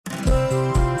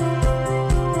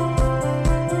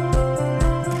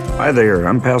Hi there,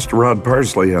 I'm Pastor Rod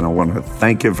Parsley, and I want to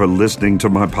thank you for listening to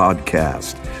my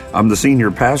podcast. I'm the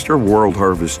senior pastor of World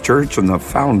Harvest Church and the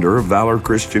founder of Valor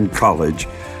Christian College,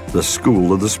 the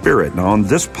School of the Spirit. Now, on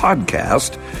this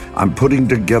podcast, I'm putting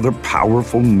together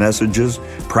powerful messages,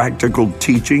 practical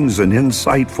teachings, and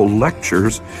insightful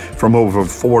lectures from over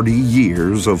 40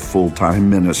 years of full-time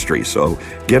ministry. So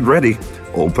get ready,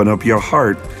 open up your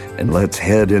heart, and let's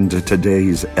head into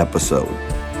today's episode.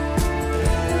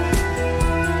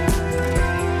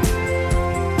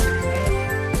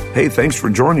 Hey, thanks for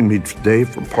joining me today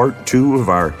for part 2 of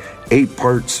our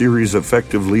 8-part series,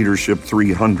 Effective Leadership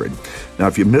 300. Now,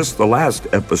 if you missed the last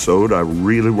episode, I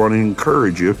really want to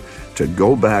encourage you to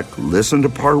go back, listen to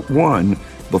part 1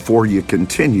 before you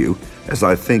continue, as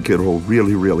I think it'll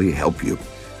really help you.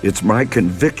 It's my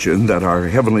conviction that our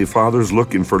Heavenly Father's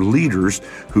looking for leaders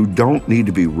who don't need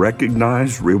to be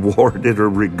recognized, rewarded, or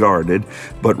regarded,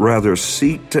 but rather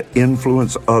seek to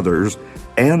influence others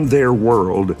and their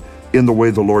world in the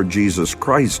way the Lord Jesus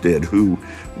Christ did, who,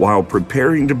 while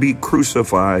preparing to be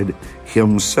crucified,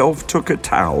 himself took a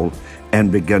towel and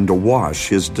began to wash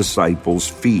his disciples'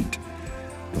 feet.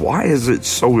 Why is it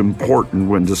so important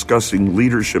when discussing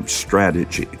leadership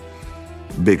strategy?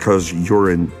 Because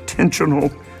your intentional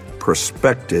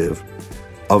perspective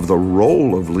of the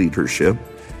role of leadership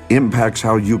impacts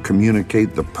how you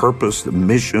communicate the purpose, the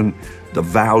mission, the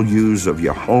values of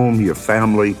your home, your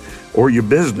family, or your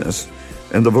business,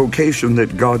 and the vocation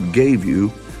that God gave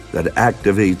you that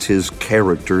activates his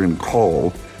character and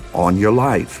call on your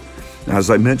life. Now, as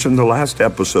I mentioned in the last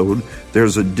episode,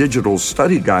 there's a digital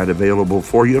study guide available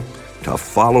for you to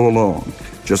follow along.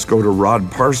 Just go to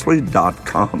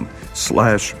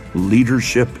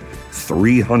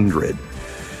rodparsley.com/leadership300.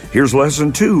 Here's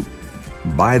lesson 2.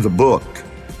 Buy the book,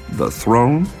 The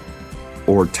Throne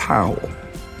or Towel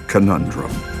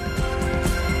Conundrum.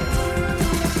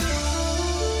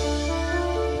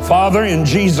 Father, in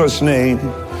Jesus' name,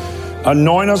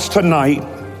 anoint us tonight,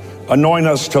 anoint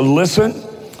us to listen,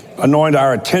 anoint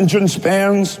our attention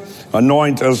spans,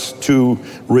 anoint us to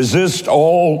resist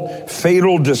all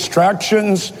fatal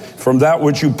distractions from that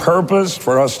which you purposed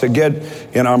for us to get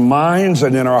in our minds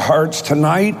and in our hearts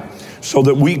tonight, so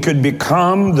that we could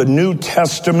become the New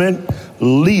Testament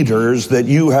leaders that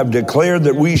you have declared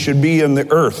that we should be in the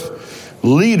earth.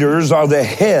 Leaders are the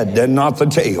head and not the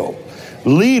tail.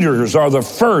 Leaders are the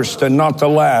first and not the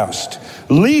last.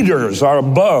 Leaders are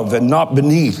above and not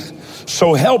beneath.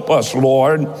 So help us,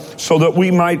 Lord, so that we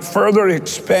might further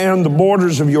expand the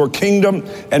borders of your kingdom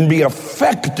and be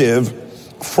effective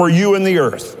for you in the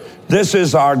earth. This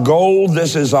is our goal.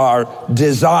 This is our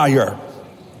desire.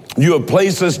 You have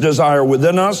placed this desire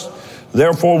within us.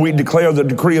 Therefore, we declare the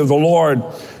decree of the Lord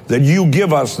that you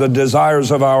give us the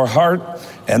desires of our heart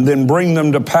and then bring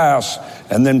them to pass,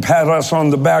 and then pat us on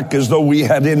the back as though we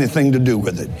had anything to do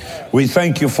with it. We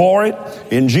thank you for it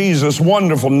in Jesus'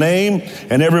 wonderful name.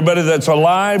 And everybody that's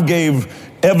alive gave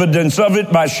evidence of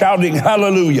it by shouting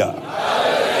hallelujah.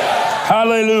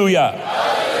 Hallelujah.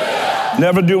 Hallelujah.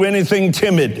 Never do anything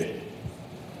timid.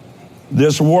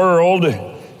 This world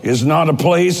is not a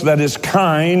place that is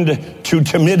kind to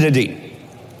timidity.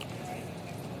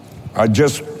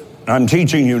 I'm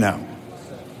teaching you now.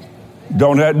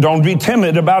 Don't be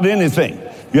timid about anything.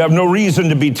 You have no reason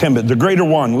to be timid. The greater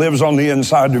one lives on the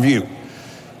inside of you.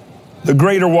 The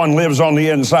greater one lives on the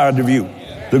inside of you.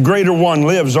 The greater one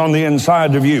lives on the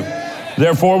inside of you.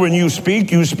 Therefore, when you speak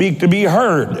to be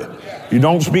heard. You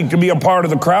don't speak to be a part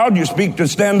of the crowd. You speak to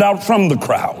stand out from the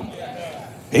crowd.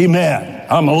 Amen.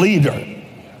 I'm a leader.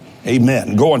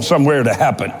 Amen. Going somewhere to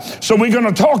happen. So we're going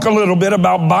to talk a little bit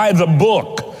about Buy the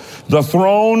Book, The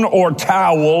Throne or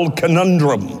Towel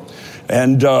Conundrum.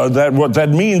 And what that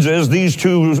means is these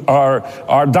two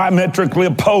are diametrically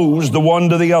opposed, the one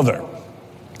to the other.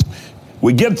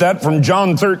 We get that from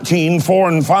John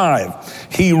 13:4-5.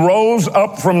 He rose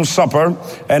up from supper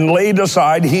and laid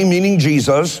aside, he meaning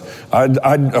Jesus.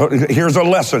 Here's a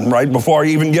lesson right before I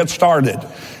even get started.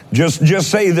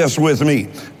 Just say this with me.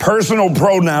 Personal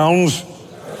pronouns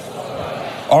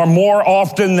are more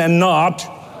often than not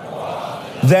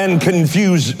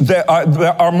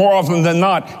are more often than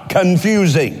not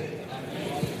confusing.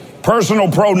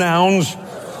 Personal pronouns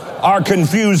are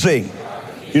confusing.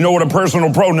 You know what a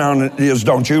personal pronoun is,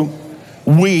 don't you?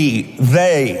 We,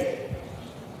 they.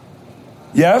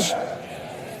 Yes?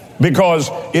 Because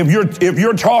if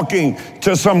you're talking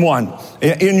to someone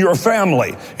in your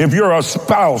family, if you're a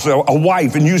spouse, a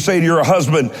wife, and you say to your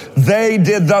husband, they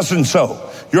did thus and so,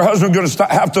 your husband's going to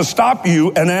have to stop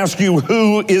you and ask you,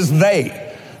 who is they?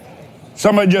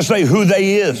 Somebody just say who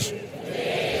they is.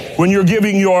 When you're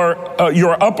giving your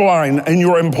upline and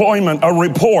your employment a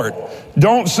report,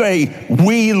 don't say,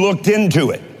 we looked into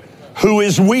it. Who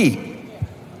is we?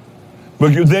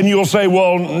 But then you'll say,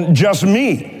 well, just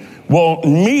me. Well,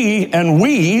 me and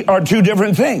we are two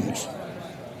different things.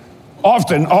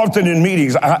 Often in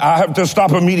meetings, I have to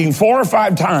stop a meeting 4 or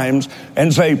 5 times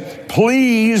and say,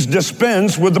 please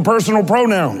dispense with the personal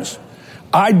pronouns.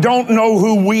 I don't know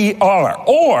who we are.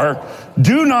 Or,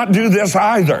 do not do this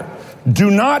either.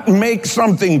 Do not make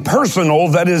something personal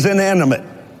that is inanimate.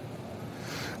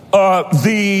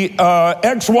 The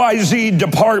XYZ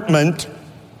department,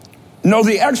 no,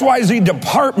 the XYZ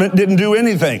department didn't do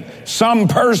anything. Some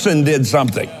person did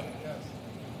something.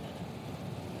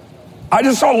 I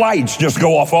just saw lights just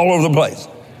go off all over the place.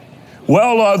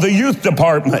 Well, the youth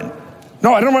department.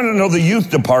 No, I don't want to know the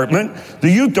youth department. The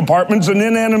youth department's an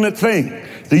inanimate thing.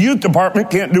 The youth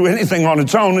department can't do anything on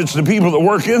its own. It's the people that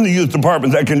work in the youth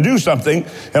department that can do something.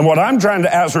 And what I'm trying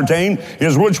to ascertain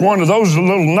is which one of those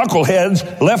little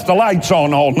knuckleheads left the lights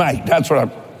on all night. That's what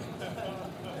I'm...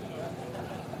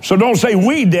 So don't say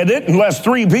we did it unless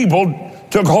 3 people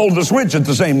took hold of the switch at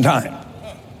the same time.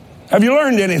 Have you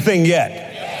learned anything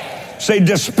yet? Say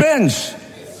dispense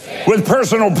with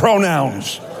personal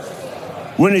pronouns.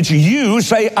 When it's you,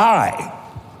 say I.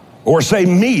 Or say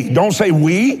me. Don't say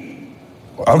we.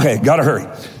 Okay, gotta hurry.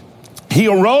 He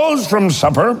arose from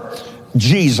supper,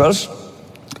 Jesus,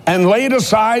 and laid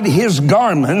aside his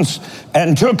garments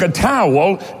and took a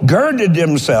towel, girded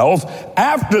himself.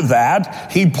 After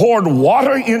that, he poured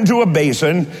water into a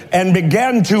basin and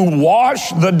began to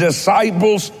wash the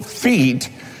disciples' feet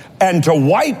and to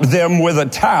wipe them with a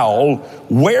towel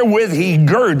wherewith he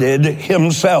girded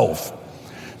himself.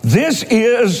 This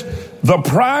is the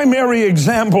primary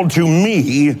example to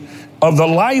me of the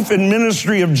life and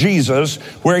ministry of Jesus,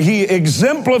 where he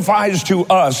exemplifies to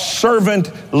us servant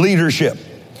leadership.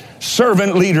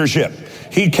 Servant leadership.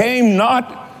 He came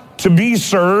not to be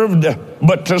served,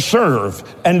 but to serve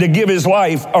and to give his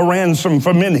life a ransom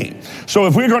for many. So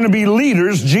if we're going to be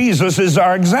leaders, Jesus is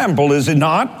our example, is it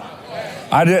not?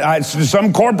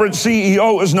 Some corporate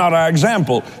CEO is not our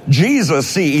example.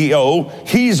 Jesus, CEO,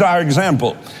 he's our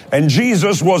example. And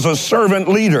Jesus was a servant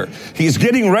leader. He's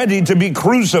getting ready to be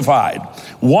crucified.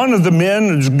 One of the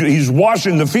men he's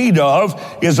washing the feet of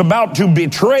is about to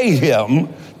betray him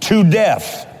to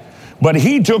death. But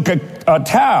he took a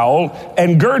towel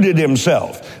and girded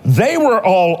himself. They were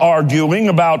all arguing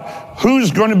about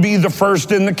who's going to be the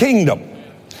first in the kingdom.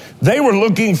 They were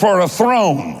looking for a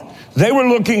throne. They were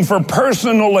looking for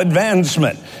personal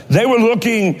advancement. They were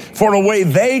looking for a way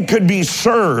they could be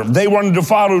served. They wanted to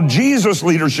follow Jesus'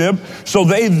 leadership so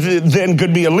they then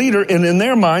could be a leader and in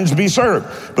their minds be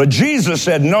served. But Jesus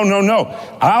said, no.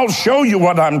 I'll show you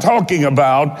what I'm talking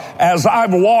about. As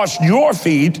I've washed your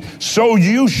feet, so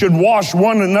you should wash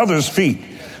one another's feet.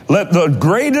 Let the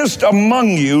greatest among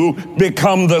you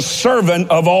become the servant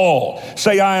of all.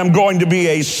 Say, I am going to be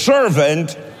a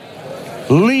servant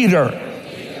leader.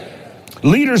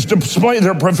 Leaders display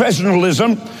their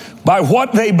professionalism by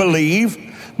what they believe,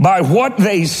 by what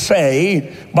they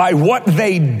say, by what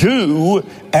they do,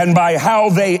 and by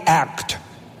how they act.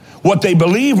 What they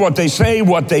believe, what they say,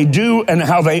 what they do, and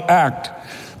how they act.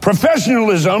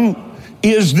 Professionalism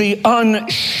is the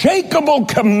unshakable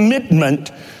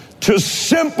commitment to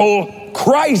simple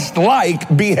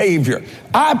Christ-like behavior.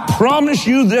 I promise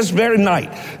you this very night,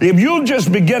 if you'll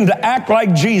just begin to act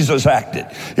like Jesus acted,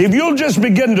 if you'll just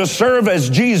begin to serve as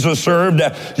Jesus served,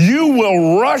 you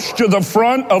will rush to the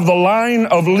front of the line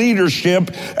of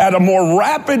leadership at a more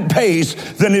rapid pace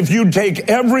than if you take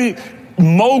every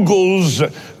mogul's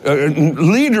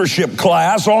leadership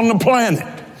class on the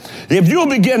planet. If you'll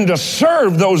begin to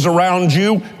serve those around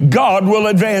you, God will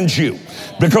advance you.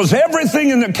 Because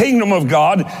everything in the kingdom of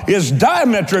God is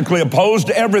diametrically opposed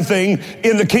to everything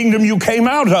in the kingdom you came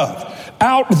out of.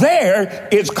 Out there,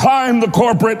 it's climb the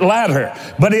corporate ladder.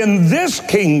 But in this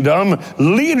kingdom,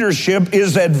 leadership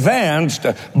is advanced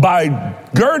by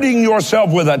girding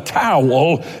yourself with a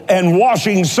towel and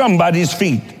washing somebody's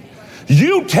feet.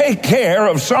 You take care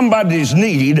of somebody's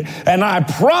need, and I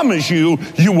promise you,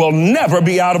 you will never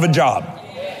be out of a job.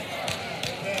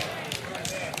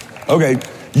 Okay,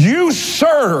 you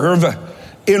serve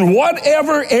in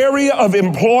whatever area of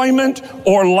employment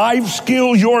or life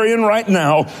skill you're in right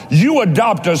now. You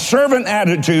adopt a servant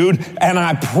attitude, and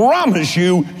I promise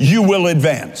you, you will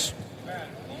advance.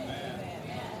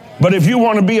 But if you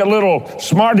want to be a little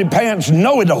smarty pants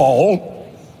know-it-all,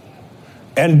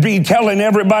 and be telling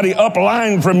everybody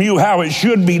upline from you how it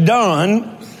should be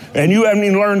done, and you haven't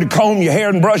even learned to comb your hair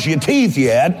and brush your teeth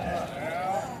yet,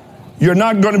 you're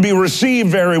not going to be received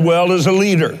very well as a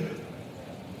leader.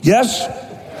 Yes?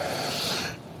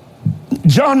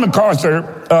 John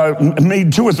MacArthur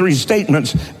made 2 or 3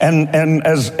 statements, and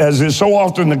as is so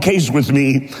often the case with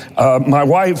me, my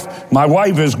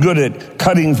wife is good at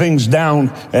cutting things down,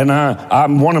 and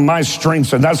I'm one of my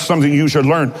strengths, and that's something you should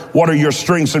learn. What are your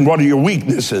strengths and what are your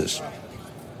weaknesses?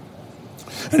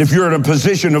 And if you're in a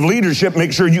position of leadership,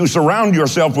 make sure you surround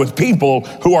yourself with people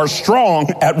who are strong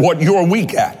at what you're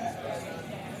weak at.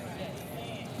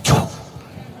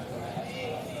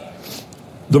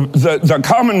 The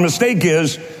common mistake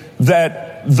is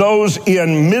that those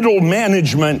in middle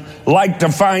management like to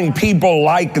find people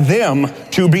like them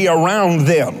to be around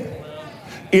them.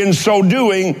 In so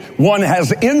doing, one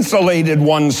has insulated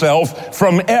oneself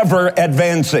from ever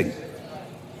advancing.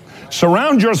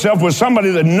 Surround yourself with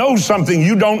somebody that knows something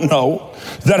you don't know,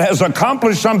 that has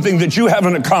accomplished something that you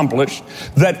haven't accomplished,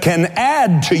 that can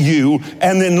add to you,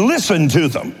 and then listen to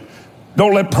them.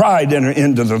 Don't let pride enter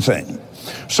into the thing.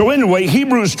 So anyway,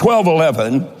 Hebrews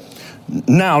 12:11,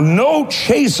 now no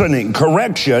chastening,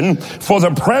 correction, for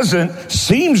the present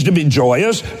seems to be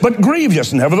joyous, but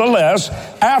grievous nevertheless.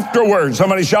 Afterward,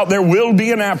 somebody shout, there will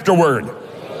be an afterward.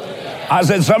 I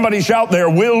said, somebody shout, there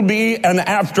will be an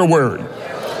afterward.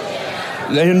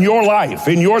 In your life,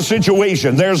 in your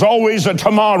situation, there's always a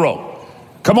tomorrow.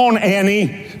 Come on,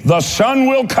 Annie, the sun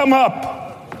will come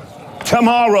up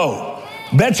tomorrow.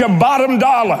 Bet your bottom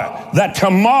dollar that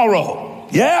tomorrow,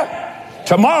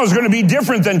 tomorrow's going to be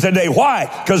different than today. Why?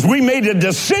 Because we made a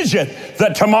decision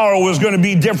that tomorrow was going to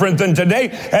be different than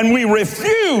today, and we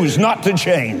refuse not to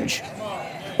change.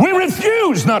 We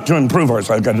refuse not to improve ourselves.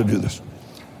 I've got to do this.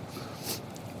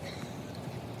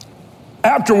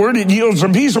 Afterward, it yields a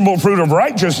peaceable fruit of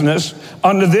righteousness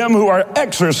unto them who are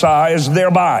exercised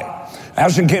thereby.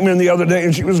 Ashton came in the other day,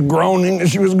 and she was groaning, and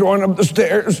she was going up the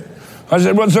stairs. I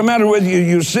said, what's the matter with you?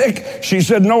 You sick? She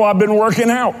said, no, I've been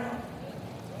working out.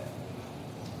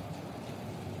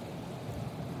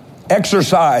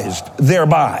 Exercised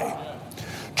thereby.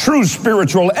 True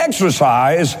spiritual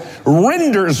exercise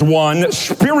renders one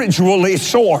spiritually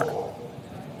sore.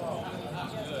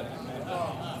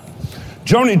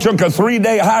 Joni took a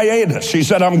 3-day hiatus. She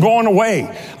said, I'm going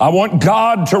away. I want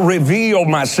God to reveal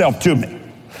myself to me,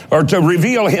 or to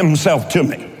reveal himself to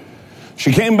me.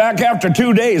 She came back after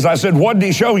 2 days. I said, what did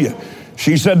he show you?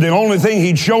 She said, the only thing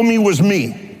he'd show me was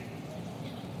me.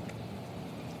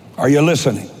 Are you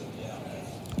listening?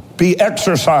 Be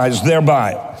exercised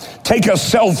thereby. Take a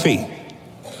selfie.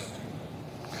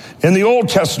 In the Old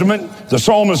Testament, the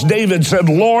psalmist David said,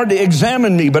 Lord,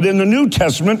 examine me. But in the New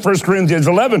Testament, 1 Corinthians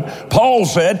 11, Paul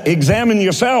said, examine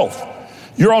yourself.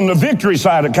 You're on the victory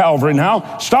side of Calvary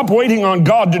now. Stop waiting on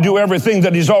God to do everything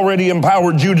that he's already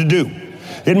empowered you to do.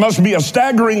 It must be a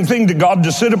staggering thing to God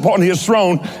to sit upon his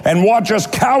throne and watch us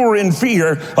cower in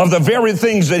fear of the very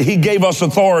things that he gave us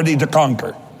authority to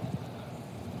conquer.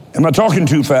 Am I talking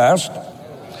too fast?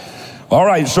 All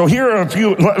right, so here are a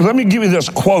few. Let me give you this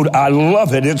quote. I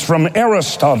love it. It's from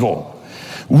Aristotle.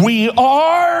 We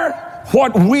are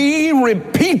what we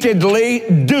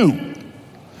repeatedly do.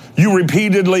 You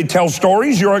repeatedly tell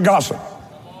stories, you're a gossip.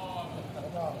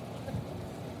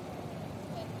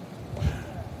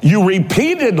 You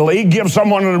repeatedly give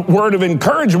someone a word of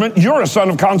encouragement, you're a son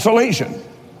of consolation.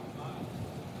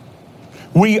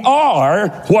 We are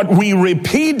what we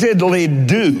repeatedly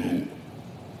do.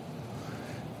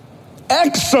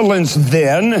 Excellence,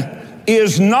 then,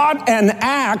 is not an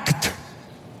act,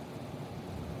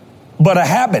 but a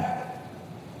habit.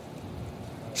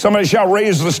 Somebody shall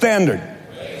raise the standard.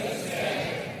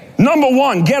 Number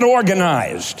 1, get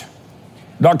organized.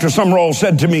 Dr. Summerall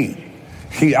said to me,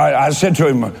 I said to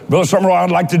him, Brother Summerall,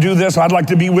 I'd like to do this. I'd like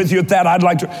to be with you at that. I'd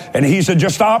like to. And he said,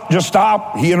 just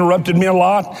stop. He interrupted me a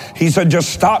lot. He said, just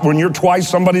stop. When you're twice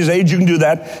somebody's age, you can do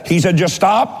that. He said, just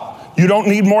stop. You don't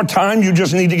need more time. You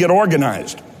just need to get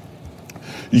organized.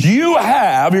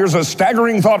 Here's a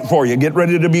staggering thought for you. Get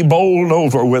ready to be bowled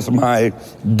over with my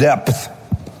depth.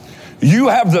 You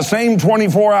have the same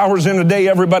 24 hours in a day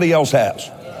everybody else has.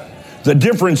 The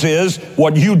difference is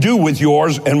what you do with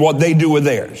yours and what they do with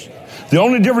theirs. The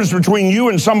only difference between you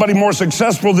and somebody more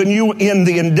successful than you in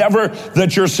the endeavor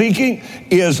that you're seeking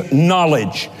is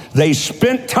knowledge. They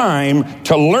spent time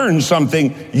to learn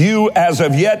something you as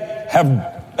of yet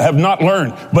have not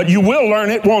learned. But you will learn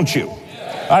it, won't you?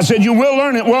 I said you will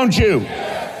learn it, won't you?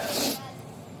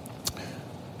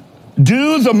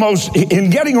 In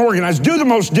getting organized, do the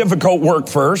most difficult work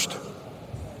first.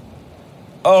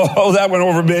 Oh, that went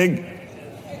over big.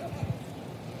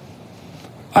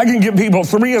 I can give people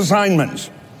 3 assignments,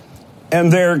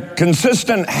 and their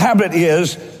consistent habit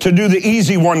is to do the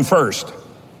easy one first.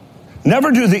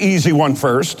 Never do the easy one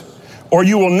first. or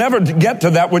you will never get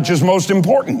to that which is most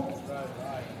important.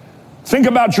 Think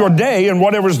about your day and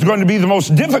whatever's going to be the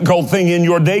most difficult thing in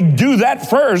your day. Do that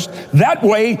first. That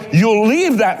way you'll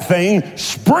leave that thing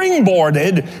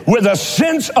springboarded with a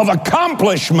sense of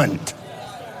accomplishment.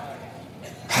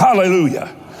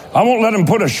 Hallelujah. I won't let them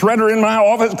put a shredder in my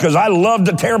office because I love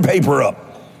to tear paper up.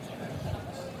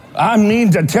 I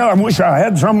mean to tell, I wish I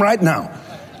had some right now.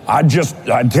 I'd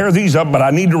tear these up, but I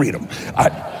need to read them.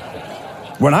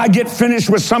 When I get finished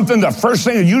with something, the first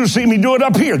thing you see me do it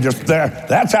up here, just there.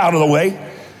 That's out of the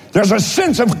way. There's a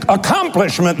sense of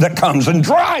accomplishment that comes and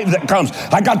drive that comes.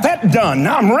 I got that done.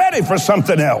 Now I'm ready for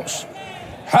something else.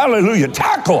 Hallelujah.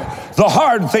 Tackle the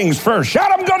hard things first.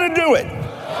 Shout, I'm going to do it.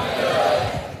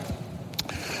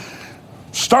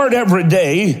 Start every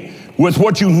day with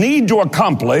what you need to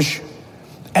accomplish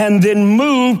and then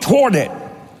move toward it.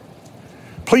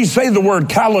 Please say the word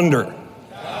calendar.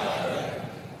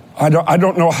 I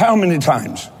don't know how many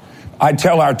times I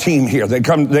tell our team here, they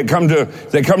come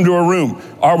to a room.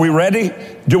 Are we ready?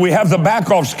 Do we have the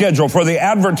back-off schedule for the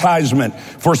advertisement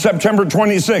for September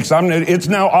 26th? It's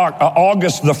now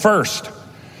August the 1st.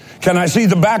 Can I see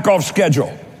the back-off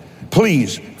schedule,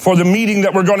 please, for the meeting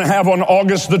that we're going to have on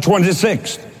August the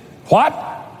 26th? What?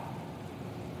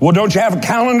 Well, don't you have a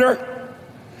calendar?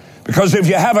 Because if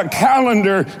you have a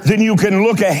calendar, then you can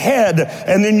look ahead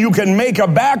and then you can make a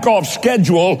back-off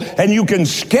schedule and you can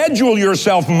schedule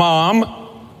yourself, Mom,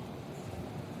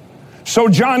 so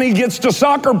Johnny gets to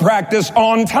soccer practice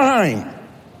on time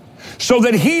so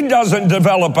that he doesn't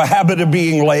develop a habit of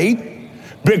being late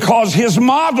because his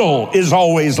model is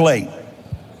always late.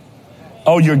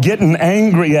 Oh, you're getting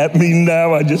angry at me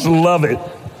now. I just love it.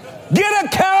 Get a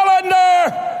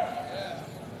calendar.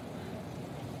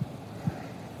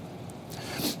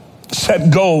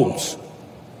 Set goals.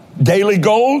 Daily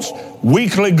goals,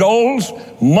 weekly goals,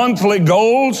 monthly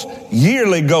goals,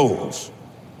 yearly goals.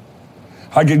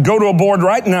 I could go to a board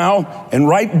right now and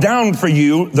write down for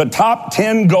you the top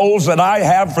 10 goals that I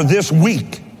have for this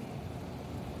week.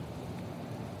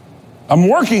 I'm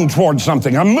working towards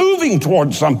something. I'm moving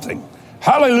towards something.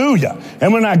 Hallelujah.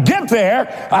 And when I get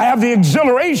there, I have the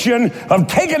exhilaration of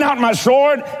taking out my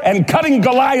sword and cutting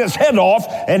Goliath's head off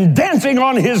and dancing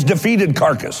on his defeated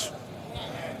carcass.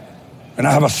 And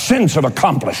I have a sense of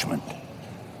accomplishment.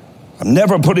 I'm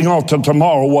never putting off till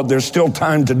tomorrow what there's still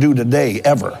time to do today,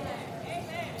 ever.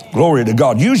 Glory to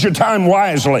God. Use your time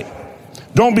wisely.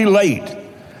 Don't be late.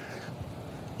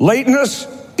 Lateness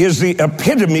is the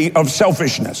epitome of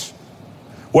selfishness.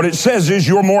 What it says is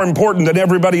you're more important than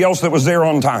everybody else that was there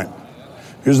on time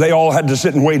because they all had to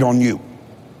sit and wait on you.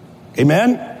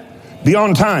 Amen? Be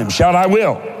on time. Shout, I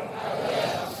will.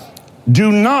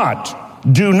 Do not.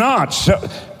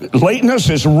 Lateness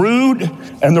is rude,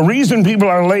 and the reason people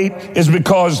are late is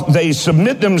because they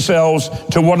submit themselves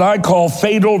to what I call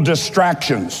fatal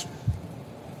distractions.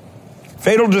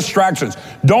 Fatal distractions.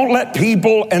 Don't let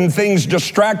people and things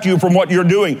distract you from what you're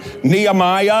doing.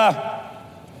 Nehemiah,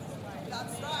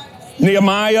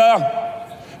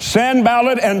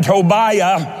 Sanballat and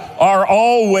Tobiah are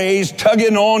always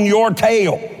tugging on your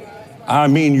tail. I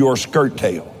mean your skirt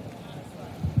tail.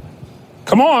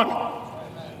 Come on.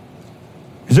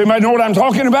 Does anybody know what I'm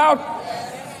talking about?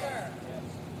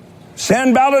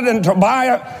 Sanballat and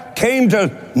Tobiah came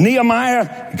to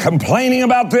Nehemiah complaining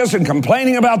about this and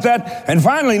complaining about that. And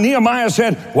finally Nehemiah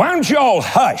said, why don't you all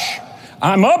hush?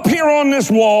 I'm up here on this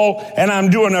wall and I'm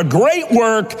doing a great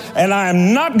work and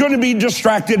I'm not going to be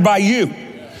distracted by you.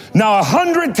 Now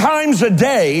 100 times a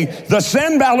day, the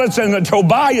Sanballats and the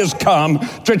Tobiahs come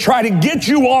to try to get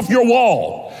you off your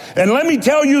wall. And let me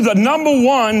tell you the number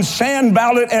one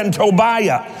Sanballat and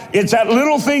Tobiah. It's that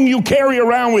little thing you carry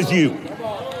around with you.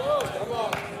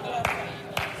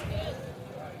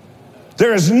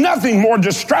 There is nothing more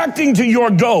distracting to your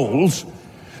goals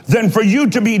than for you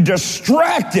to be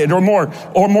distracted or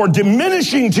more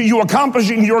diminishing to you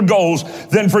accomplishing your goals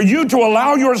than for you to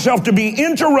allow yourself to be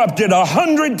interrupted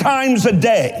 100 times a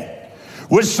day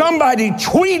with somebody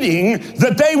tweeting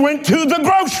that they went to the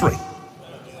grocery.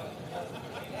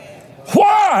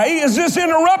 Why is this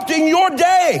interrupting your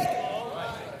day?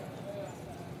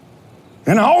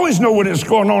 And I always know when it's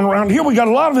going on around here. We got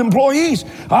a lot of employees.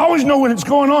 I always know when it's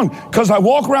going on because I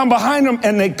walk around behind them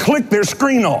and they click their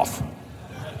screen off.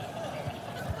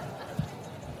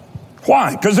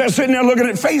 Why? Because they're sitting there looking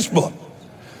at Facebook.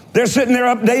 They're sitting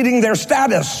there updating their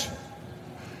status.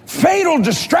 Fatal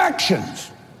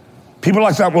distractions. People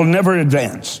like that will never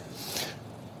advance.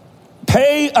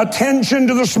 Pay attention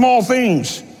to the small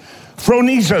things.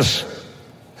 Phronesis.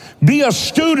 Be a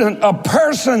student of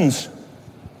persons.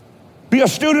 Be a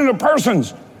student of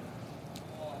persons.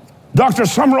 Dr.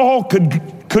 Sumrall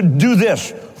could do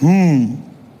this.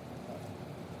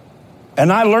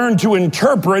 And I learned to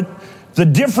interpret the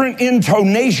different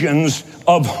intonations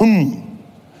of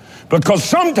because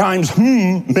sometimes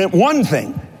meant one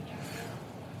thing,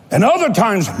 and other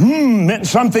times meant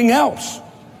something else.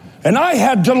 And I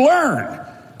had to learn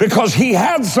because he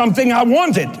had something I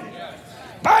wanted.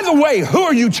 By the way, who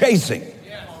are you chasing?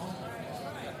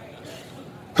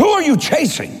 Who are you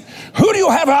chasing? Who do you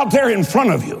have out there in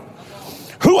front of you?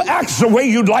 Who acts the way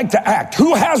you'd like to act?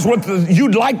 Who has what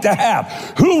you'd like to have?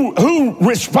 Who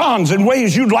responds in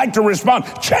ways you'd like to respond?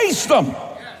 Chase them.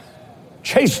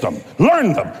 Chase them.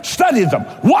 Learn them. Study them.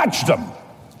 Watch them.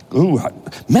 Ooh,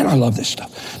 man, I love this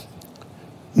stuff.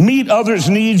 Meet others'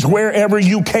 needs wherever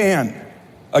you can.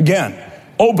 Again,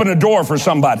 open a door for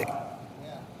somebody.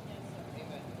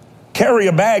 Carry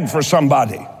a bag for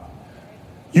somebody.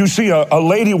 You see a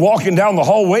lady walking down the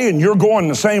hallway and you're going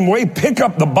the same way, pick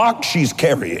up the box she's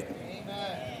carrying.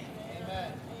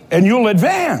 And you'll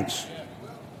advance.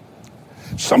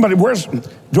 Somebody,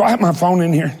 do I have my phone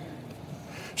in here?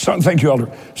 Thank you, Elder.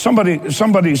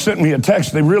 Somebody sent me a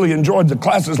text. They really enjoyed the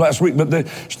classes last week, but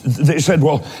they said,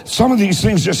 well, some of these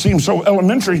things just seem so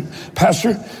elementary,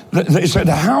 Pastor. They said,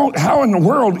 how in the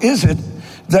world is it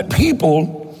that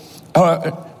people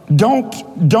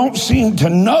don't seem to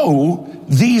know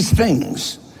these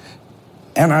things?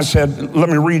 And I said, let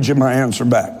me read you my answer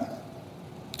back.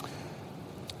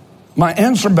 My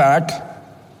answer back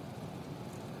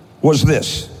was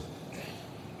this.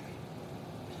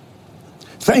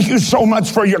 Thank you so much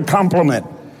for your compliment.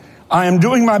 I am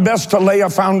doing my best to lay a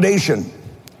foundation.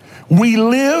 We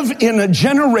live in a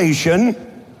generation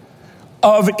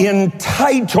of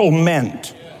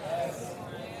entitlement.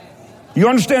 You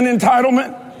understand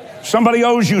entitlement? Somebody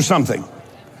owes you something.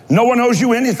 No one owes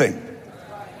you anything.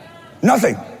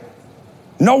 Nothing.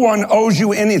 No one owes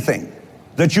you anything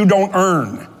that you don't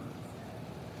earn.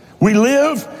 We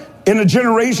live in a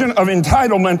generation of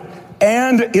entitlement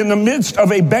and in the midst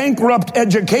of a bankrupt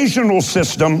educational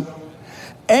system,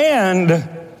 and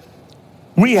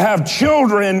we have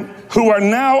children who are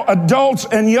now adults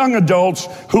and young adults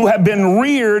who have been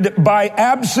reared by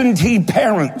absentee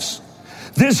parents.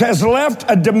 This has left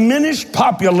a diminished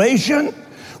population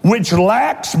which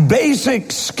lacks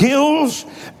basic skills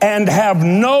and have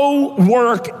no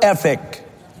work ethic.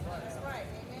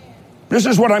 This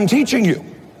is what I'm teaching you.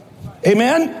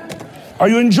 Amen? Are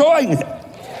you enjoying it?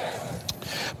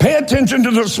 Pay attention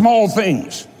to the small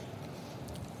things.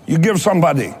 You give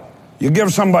somebody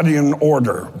an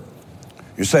order.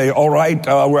 You say, all right,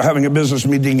 we're having a business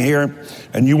meeting here,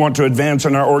 and you want to advance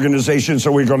in our organization,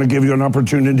 so we're going to give you an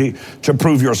opportunity to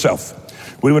prove yourself.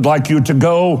 We would like you to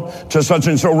go to such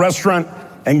and so restaurant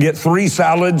and get 3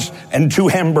 salads and 2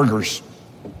 hamburgers.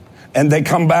 And they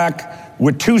come back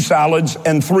with 2 salads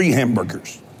and 3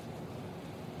 hamburgers.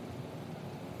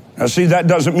 Now, see, that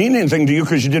doesn't mean anything to you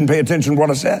because you didn't pay attention to what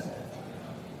I said.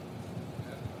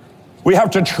 We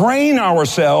have to train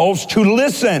ourselves to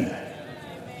listen.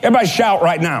 Everybody shout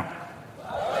right now.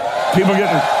 People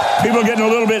getting a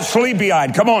little bit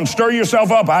sleepy-eyed. Come on, stir yourself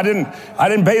up. I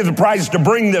didn't pay the price to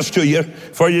bring this to you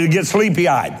for you to get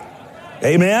sleepy-eyed.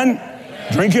 Amen?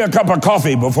 Drink you a cup of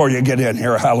coffee before you get in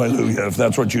here. Hallelujah. If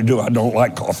that's what you do, I don't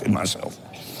like coffee myself.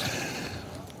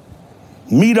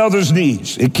 Meet others'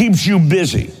 needs. It keeps you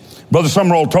busy. Brother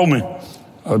Sumrall told me,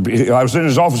 I was in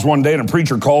his office one day and a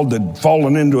preacher called that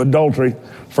fallen into adultery.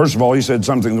 First of all, he said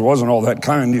something that wasn't all that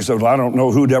kind. He said, well, I don't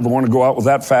know who'd ever want to go out with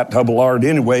that fat tub of lard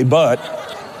anyway, but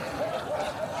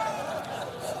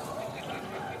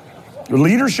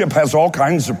leadership has all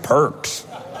kinds of perks.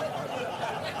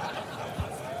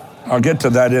 I'll get to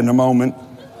that in a moment.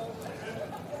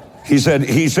 He said,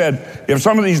 if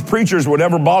some of these preachers would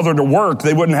ever bother to work,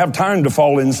 they wouldn't have time to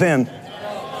fall in sin.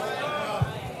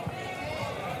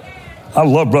 I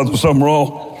love Brother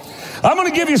Sumrall. I'm going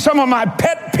to give you some of my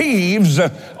pet peeves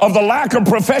of the lack of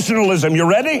professionalism. You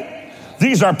ready?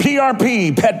 These are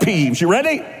PRP, pet peeves. You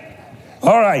ready?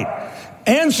 All right.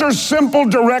 Answer simple,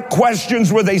 direct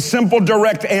questions with a simple,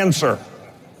 direct answer.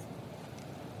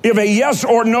 If a yes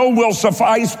or no will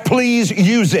suffice, please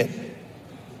use it.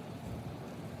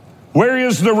 Where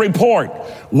is the report?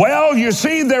 Well, you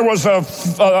see, there was a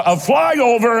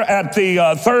flyover at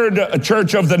the Third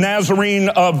Church of the Nazarene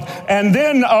and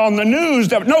then on the news.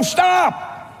 No, stop.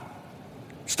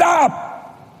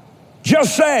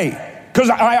 Just say, because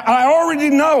I already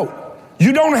know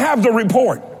you don't have the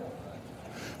report.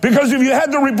 Because if you had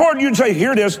the report, you'd say,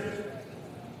 here it is.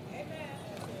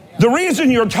 The reason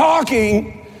you're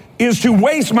talking is to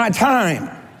waste my time,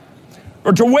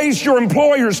 or to waste your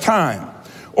employer's time,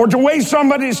 or to waste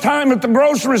somebody's time at the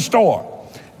grocery store.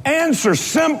 Answer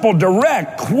simple,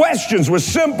 direct questions with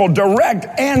simple,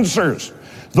 direct answers.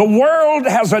 The world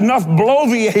has enough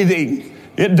bloviating.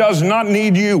 It does not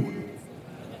need you.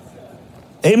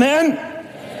 Amen?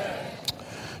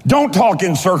 Don't talk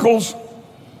in circles.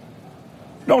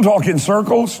 Don't talk in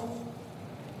circles.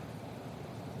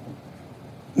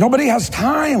 Nobody has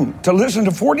time to listen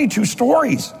to 42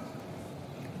 stories.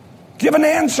 Give an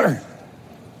answer.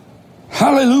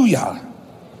 Hallelujah.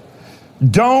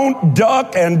 Don't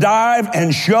duck and dive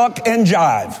and shuck and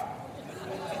jive.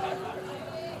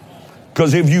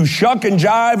 Because if you shuck and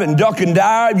jive and duck and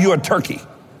dive, you're a turkey.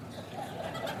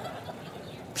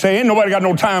 Say, ain't nobody got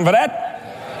no time for that.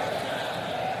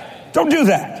 Don't do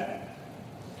that.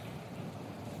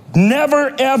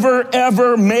 Never, ever,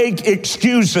 ever make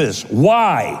excuses.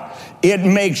 Why? It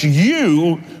makes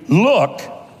you look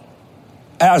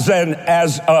as an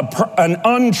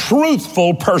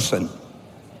untruthful person.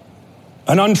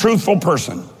 An untruthful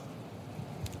person.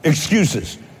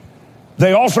 Excuses.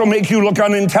 They also make you look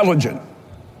unintelligent.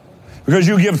 Because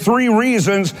you give 3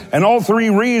 reasons, and all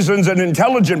 3 reasons an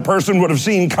intelligent person would have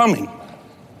seen coming.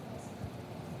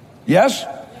 Yes?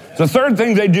 The third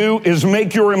thing they do is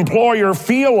make your employer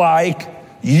feel like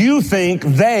you think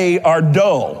they are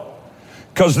dull.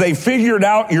 Because they figured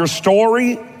out your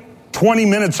story 20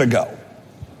 minutes ago.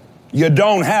 You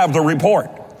don't have the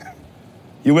report.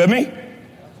 You with me?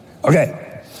 Okay.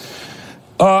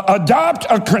 Adopt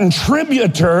a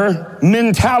contributor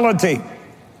mentality.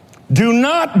 Do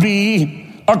not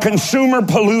be a consumer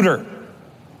polluter.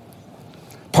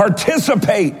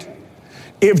 Participate.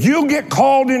 If you get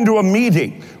called into a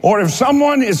meeting, or if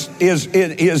someone is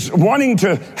wanting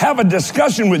to have a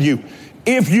discussion with you,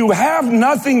 if you have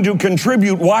nothing to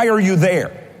contribute, why are you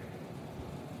there?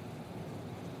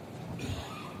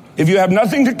 If you have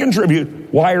nothing to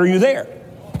contribute, why are you there?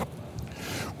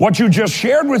 What you just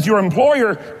shared with your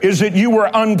employer is that you were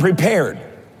unprepared.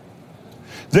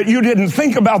 That you didn't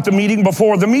think about the meeting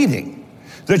before the meeting.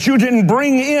 That you didn't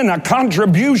bring in a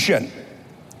contribution.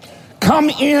 Come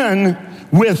in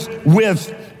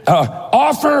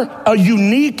offer a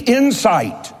unique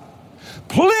insight.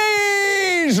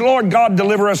 Please, Lord God,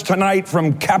 deliver us tonight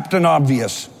from Captain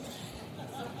Obvious.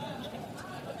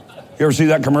 You ever see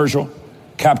that commercial?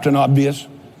 Captain Obvious.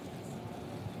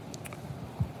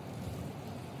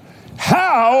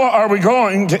 How are we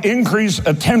going to increase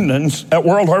attendance at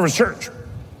World Harvest Church?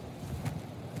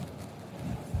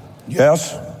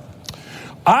 Yes.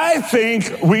 I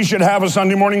think we should have a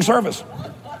Sunday morning service.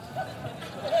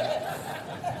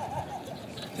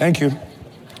 Thank you.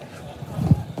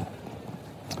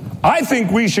 I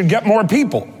think we should get more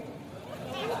people.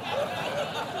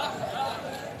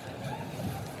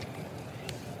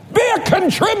 Be a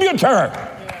contributor.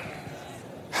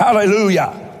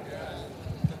 Hallelujah.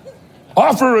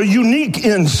 Offer a unique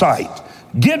insight.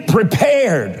 Get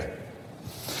prepared.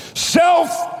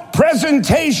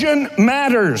 Self-presentation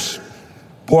matters.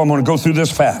 Boy, I'm going to go through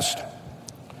this fast.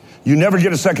 You never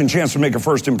get a second chance to make a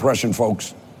first impression,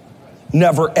 folks.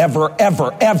 Never, ever,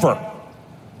 ever, ever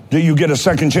do you get a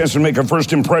second chance to make a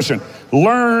first impression.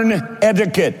 Learn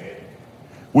etiquette.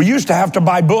 We used to have to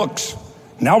buy books.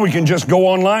 Now we can just go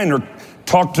online or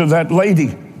talk to that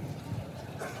lady.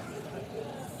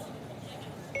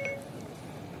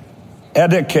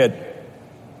 Etiquette.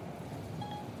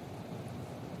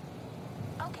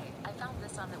 Okay, I found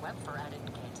this on the web for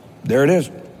etiquette. There it is.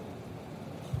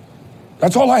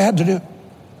 That's all I had to do.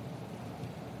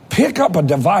 Pick up a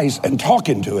device and talk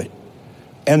into it,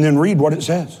 and then read what it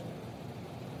says.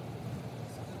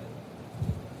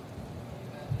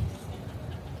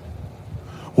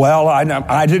 Well,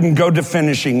 I didn't go to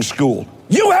finishing school.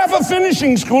 You have a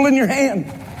finishing school in your hand.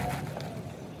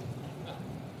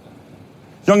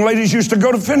 Young ladies used to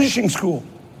go to finishing school.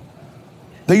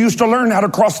 They used to learn how to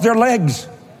cross their legs.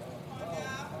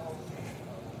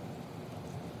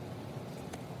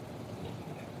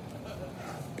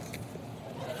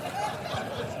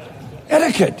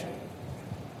 Etiquette.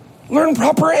 Learn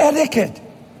proper etiquette.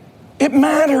 It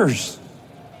matters.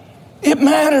 It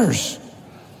matters.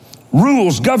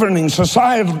 Rules governing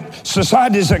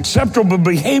society's acceptable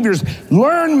behaviors.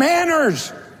 Learn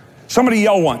manners. Somebody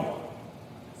yell one.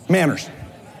 Manners.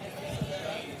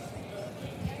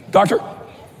 Doctor?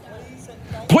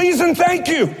 Please and thank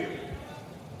you.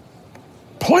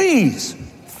 Please.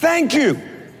 Thank you.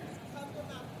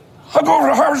 I go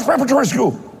to Harvest Preparatory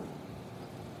School.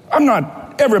 I'm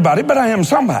not everybody, but I am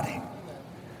somebody.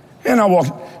 And I walk,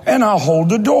 and I'll hold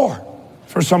the door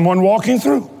for someone walking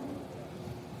through.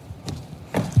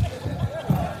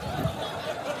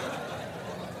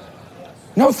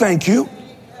 No, thank you.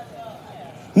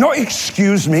 No,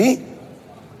 excuse me.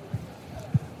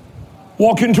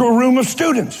 Walk into a room of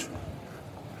students.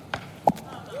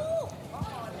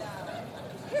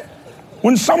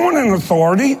 When someone in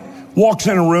authority walks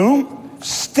in a room,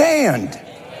 stand.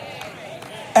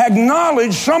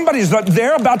 Acknowledge somebody's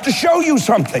there about to show you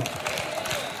something.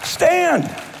 Stand.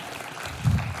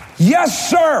 Yes,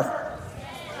 sir.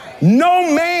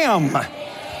 No, ma'am.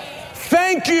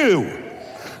 Thank you.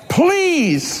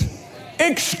 Please.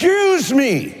 Excuse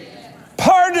me.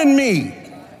 Pardon me.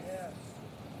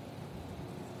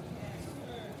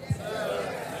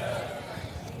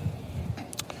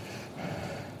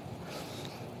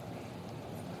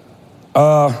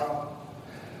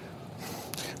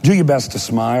 Do your best to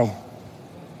smile.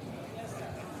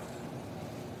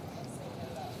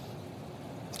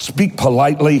 Speak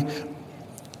politely.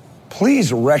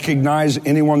 Please recognize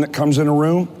anyone that comes in a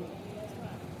room.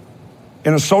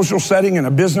 In a social setting, in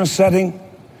a business setting.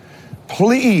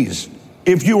 Please,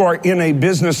 if you are in a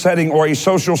business setting or a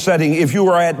social setting, if you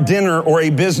are at dinner or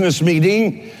a business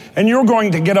meeting, and you're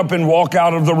going to get up and walk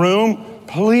out of the room,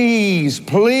 please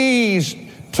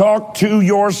talk to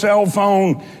your cell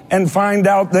phone and find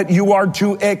out that you are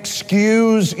to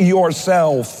excuse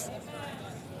yourself.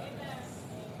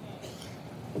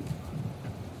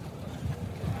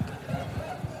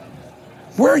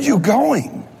 Where are you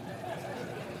going?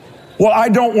 Well, I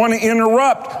don't want to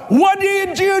interrupt. What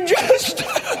did you just do?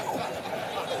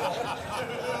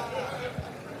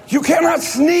 You cannot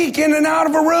sneak in and out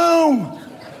of a room.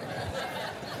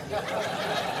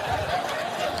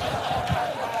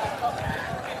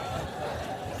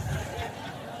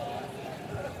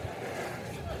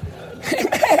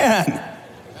 Man,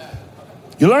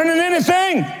 you learning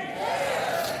anything?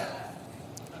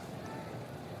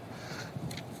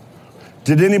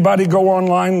 Did anybody go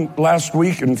online last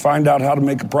week and find out how to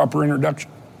make a proper introduction?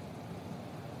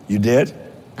 You did?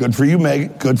 Good for you, Megan.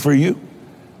 Good for you.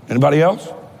 Anybody else?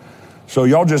 So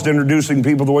y'all just introducing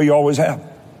people the way you always have.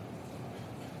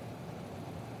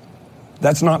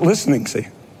 That's not listening, see.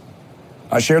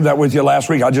 I shared that with you last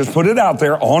week. I just put it out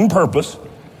there on purpose.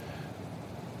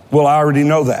 Well, I already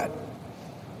know that.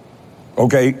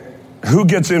 Okay, who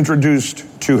gets introduced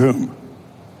to whom?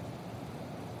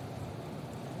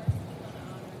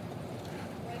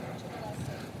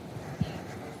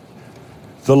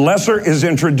 The lesser is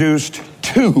introduced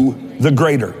to the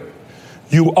greater.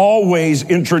 You always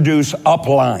introduce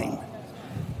upline.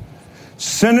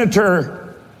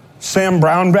 Senator Sam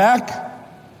Brownback,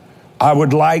 I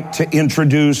would like to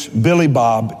introduce Billy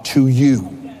Bob to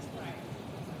you.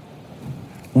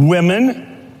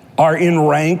 Women are in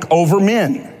rank over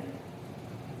men.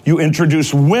 You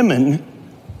introduce women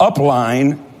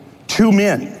upline to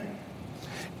men.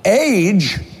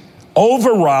 Age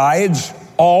overrides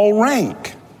all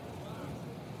rank.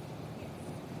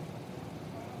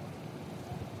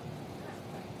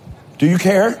 Do you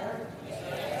care?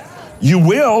 You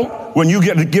will when you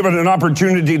get given an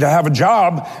opportunity to have a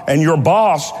job and your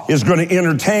boss is going to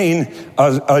entertain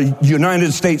a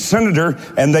United States senator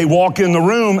and they walk in the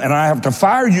room and I have to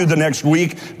fire you the next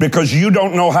week because you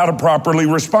don't know how to properly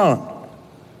respond.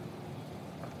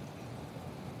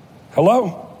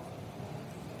 Hello?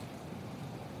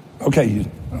 Okay.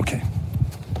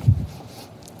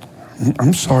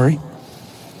 I'm sorry.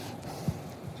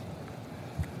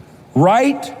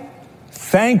 Write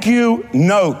thank you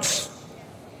notes.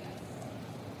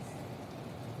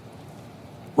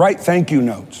 Write thank you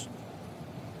notes.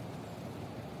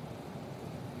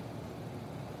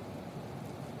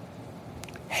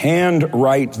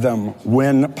 Handwrite them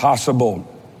when possible.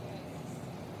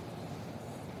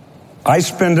 I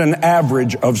spend an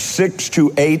average of 6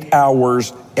 to 8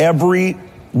 hours every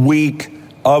week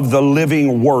of the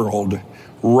living world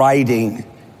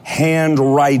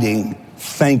handwriting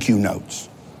thank you notes.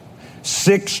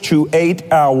 6 to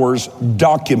 8 hours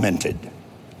documented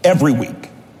every week.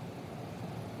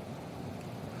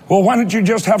 Well, why don't you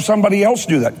just have somebody else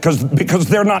do that? Because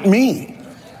they're not me.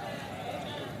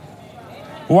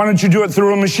 Why don't you do it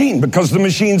through a machine? Because the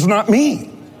machine's not me.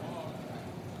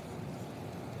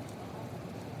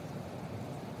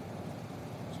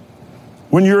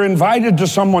 When you're invited to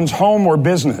someone's home or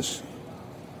business,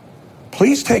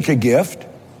 please take a gift.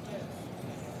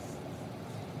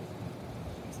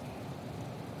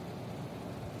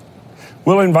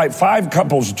 We'll invite 5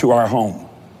 couples to our home.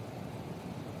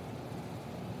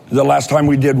 The last time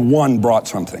we did, 1 brought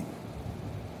something.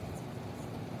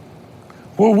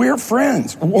 Well, we're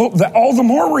friends. Well, all the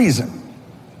more reason.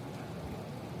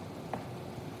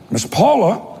 Miss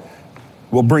Paula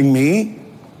will bring me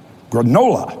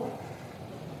granola,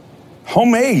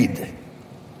 homemade.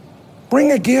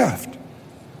 Bring a gift.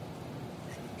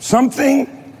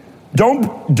 Something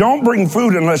Don't bring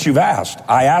food unless you've asked.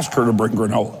 I asked her to bring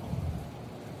granola.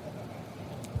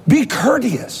 Be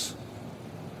courteous.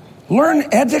 Learn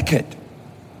etiquette.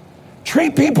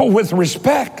 Treat people with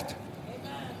respect.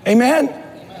 Amen?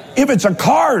 If it's a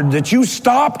card that you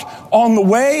stopped on the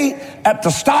way at the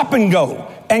stop and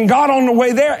go and got on the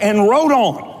way there and wrote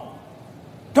on,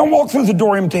 don't walk through the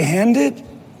door empty-handed.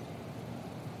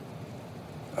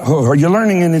 Oh, are you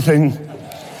learning anything?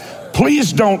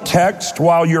 Please don't text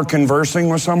while you're conversing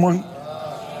with someone.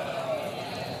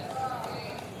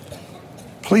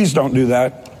 Please don't do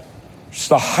that. It's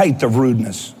the height of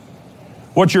rudeness.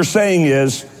 What you're saying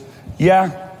is,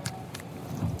 yeah.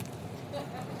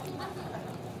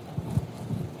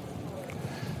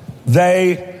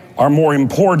 They are more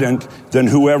important than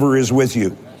whoever is with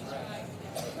you.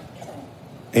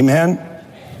 Amen?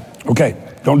 Okay,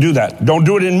 don't do that. Don't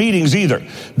do it in meetings either.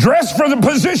 Dress for the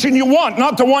position you want,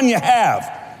 not the one you have.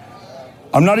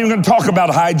 I'm not even going to talk about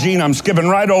hygiene. I'm skipping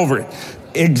right over it.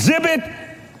 Exhibit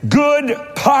good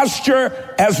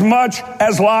posture as much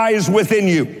as lies within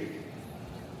you.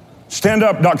 Stand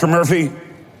up, Dr. Murphy.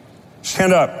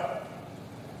 Stand up.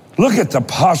 Look at the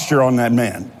posture on that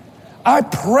man. I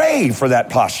pray for that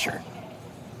posture.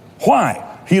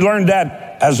 Why? He learned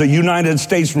that as a United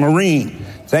States Marine.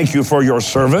 Thank you for your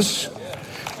service.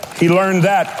 He learned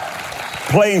that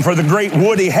playing for the great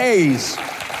Woody Hayes.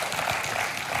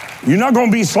 You're not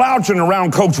going to be slouching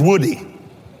around Coach Woody.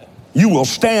 You will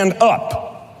stand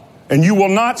up, and you will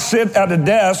not sit at a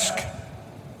desk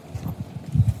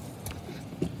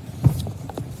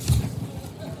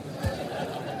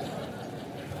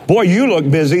boy, you look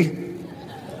busy.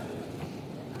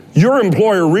 Your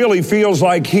employer really feels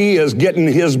like he is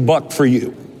getting his buck for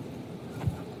you.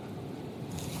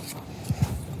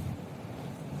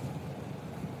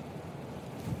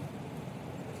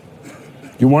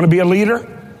 You want to be a leader?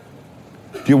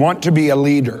 Do you want to be a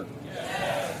leader?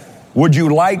 Yes. Would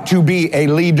you like to be a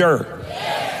leader?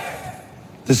 Yes.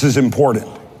 This is important.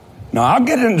 Now, I'll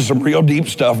get into some real deep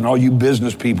stuff, and all you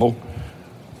business people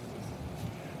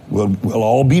will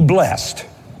all be blessed.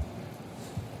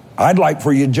 I'd like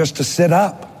for you just to sit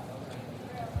up.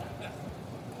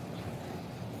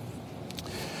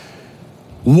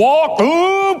 Walk,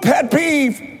 ooh, pet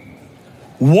peeve.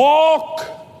 Walk,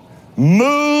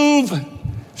 move,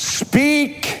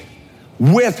 speak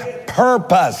with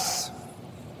purpose.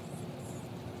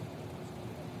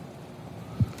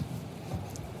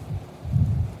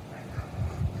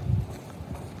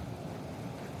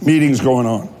 Meetings going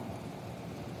on.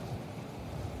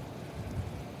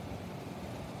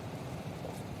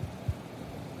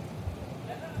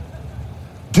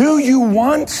 Do you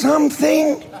want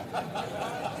something?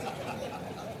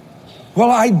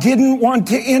 Well, I didn't want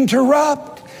to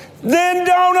interrupt. Then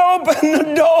don't open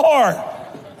the door.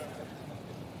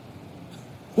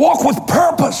 Walk with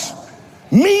purpose.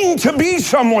 Mean to be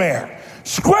somewhere.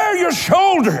 Square your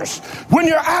shoulders. When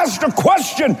you're asked a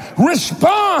question,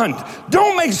 respond.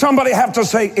 Don't make somebody have to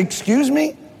say, excuse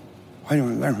me?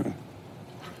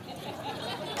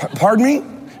 Pardon me?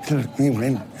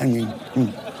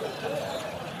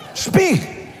 Speak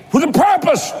with a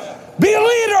purpose. Be a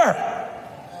leader.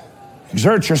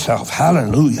 Exert yourself.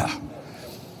 Hallelujah.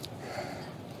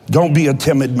 Don't be a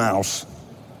timid mouse.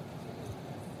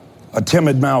 A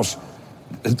timid mouse.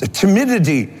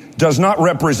 Timidity does not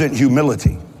represent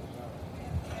humility.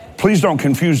 Please don't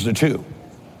confuse the two.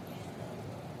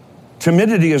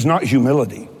 Timidity is not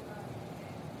humility.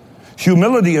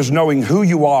 Humility is knowing who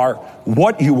you are,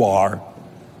 what you are,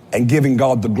 and giving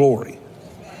God the glory.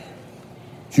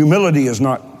 Humility is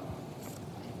not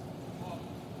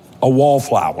a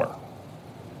wallflower.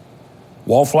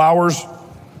 Wallflowers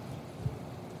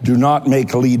do not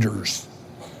make leaders.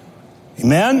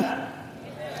 Amen?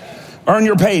 Earn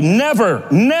your pay. Never,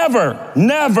 never,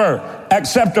 never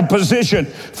accept a position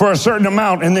for a certain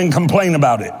amount and then complain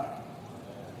about it.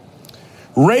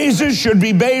 Raises should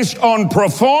be based on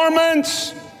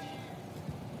performance,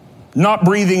 not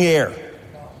breathing air.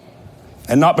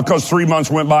 And not because 3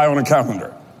 months went by on a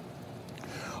calendar.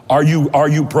 Are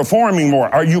you performing more?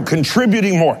 Are you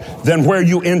contributing more than where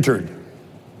you entered?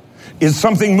 Is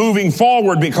something moving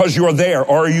forward because you're there,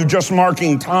 or are you just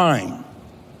marking time?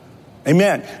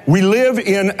 Amen. We live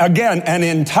in, again, an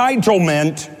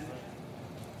entitlement.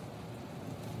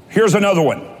 Here's another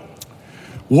one.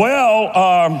 Well,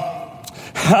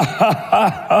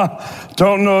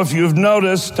 don't know if you've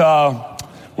noticed,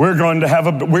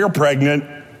 we're pregnant.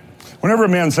 Whenever a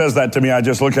man says that to me, I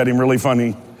just look at him really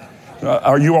funny.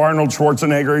 Are you Arnold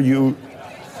Schwarzenegger?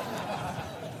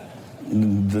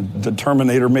 The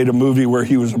Terminator made a movie where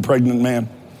he was a pregnant man.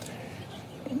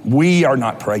 We are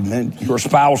not pregnant. Your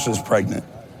spouse is pregnant.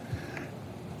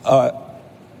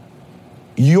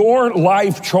 Your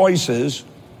life choices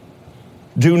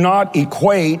do not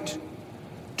equate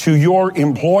to your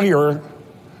employer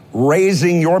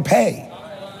raising your pay.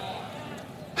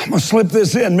 I'm going to slip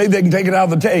this in. Maybe they can take it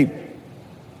out of the tape.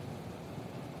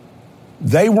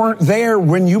 They weren't there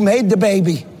when you made the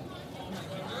baby.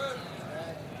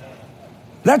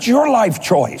 That's your life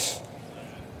choice.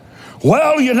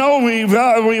 Well, you know, we've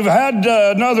had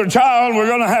another child. We're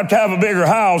going to have a bigger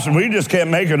house, and we just can't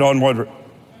make it on what.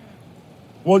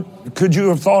 Well, could you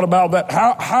have thought about that?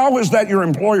 How is that your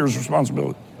employer's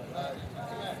responsibility?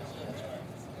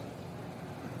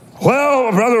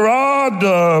 Well, Brother Rod,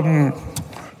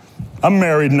 I'm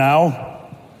married now.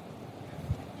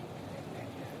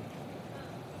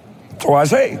 So I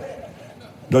say,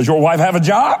 does your wife have a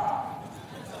job?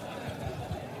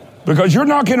 Because you're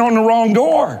knocking on the wrong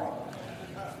door.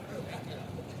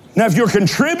 Now, if you're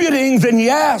contributing, then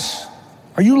yes.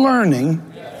 Are you learning?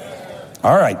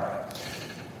 All right.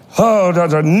 Oh,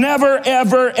 never,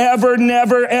 ever, ever,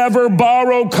 never, ever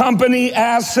borrow company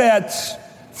assets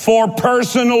for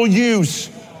personal use.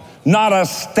 Not a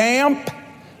stamp,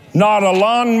 not a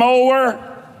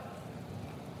lawnmower,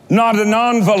 not an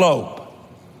envelope.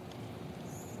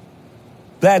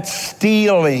 That's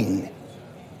stealing.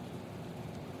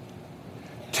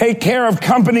 Take care of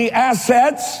company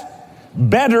assets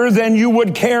better than you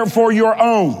would care for your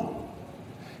own.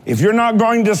 If you're not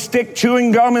going to stick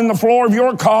chewing gum in the floor of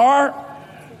your car,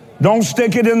 don't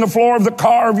stick it in the floor of the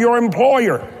car of your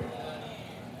employer.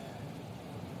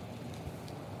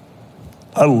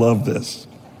 I love this.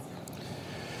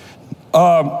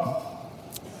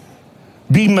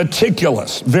 Be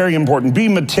meticulous. Very important. Be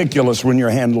meticulous when you're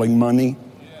handling money.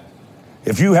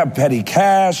 If you have petty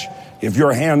cash, if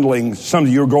you're handling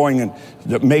something, you're going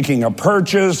and making a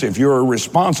purchase, if you're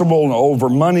responsible over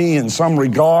money in some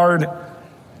regard,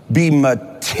 be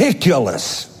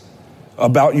meticulous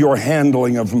about your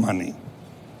handling of money.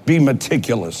 Be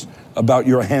meticulous about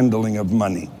your handling of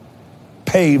money.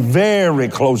 Pay very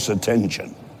close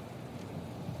attention.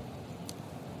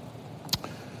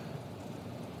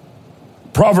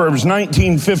 Proverbs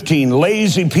 19:15,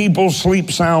 lazy people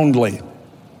sleep soundly.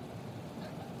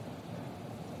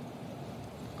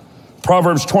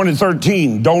 Proverbs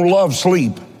 20:13, don't love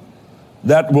sleep.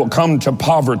 That will come to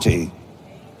poverty.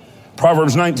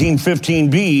 Proverbs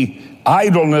 19:15b,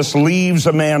 idleness leaves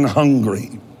a man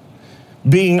hungry.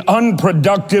 Being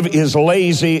unproductive is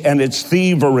lazy and it's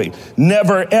thievery.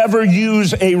 Never ever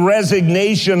use a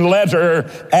resignation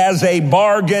letter as a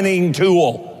bargaining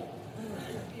tool.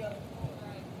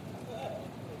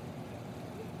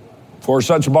 For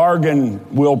such bargain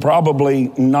will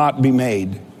probably not be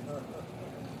made.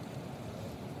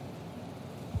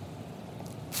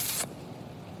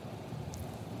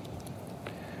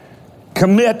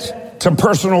 Commit to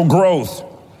personal growth.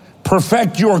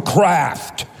 Perfect your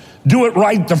craft. Do it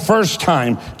right the first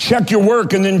time. Check your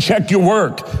work and then check your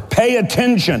work. Pay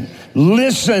attention.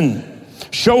 Listen.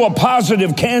 Show a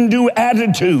positive can-do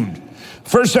attitude.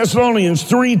 1 Thessalonians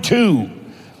 3:2.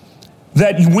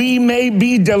 That we may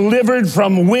be delivered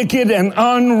from wicked and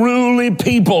unruly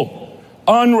people.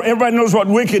 Everybody knows what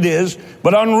wicked is,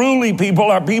 but unruly people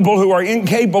are people who are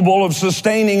incapable of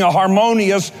sustaining a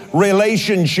harmonious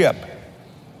relationship.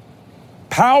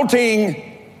 Pouting,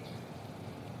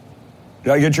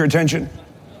 did I get your attention?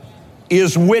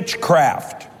 Is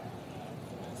witchcraft.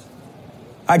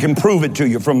 I can prove it to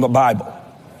you from the Bible.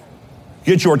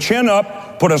 Get your chin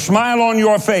up, put a smile on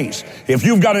your face. If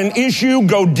you've got an issue,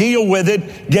 go deal with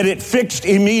it, get it fixed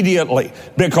immediately.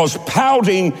 Because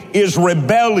pouting is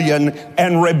rebellion,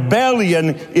 and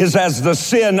rebellion is as the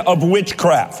sin of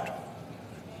witchcraft.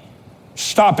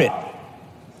 Stop it.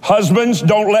 Husbands,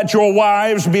 don't let your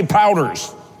wives be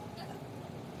pouters.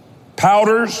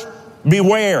 Pouters,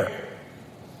 beware.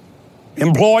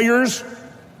 Employers,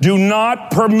 do not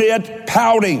permit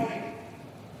pouting.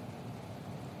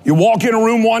 You walk in a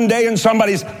room one day and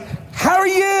somebody's, how are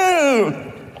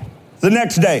you? The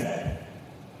next day.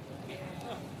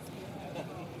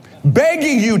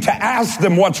 Begging you to ask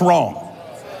them what's wrong.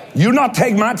 You not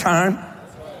take my time.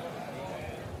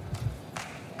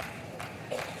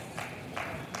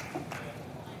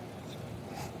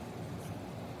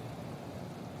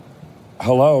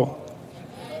 Hello?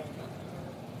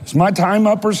 Is my time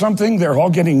up or something? They're all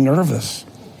getting nervous.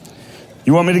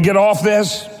 You want me to get off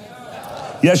this?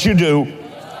 Yes, you do.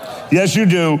 Yes, you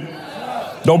do.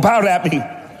 Don't pout at me.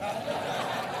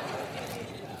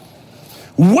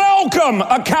 Welcome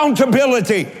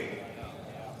accountability.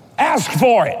 Ask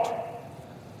for it.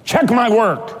 Check my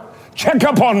work. Check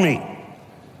up on me.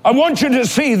 I want you to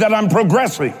see that I'm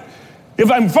progressing.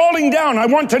 If I'm falling down, I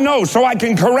want to know so I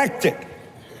can correct it.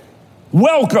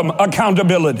 Welcome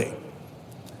accountability.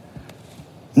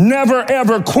 Never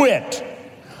ever quit.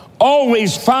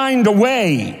 Always find a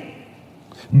way.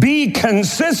 Be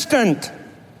consistent.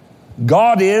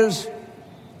 God is.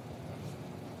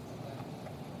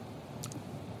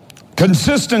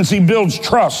 Consistency builds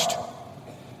trust.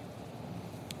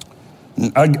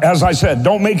 As I said,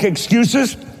 don't make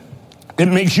excuses. It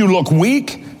makes you look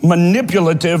weak,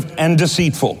 manipulative, and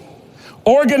deceitful.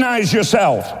 Organize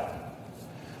yourself.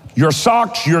 Your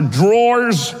socks, your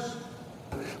drawers.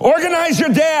 Organize your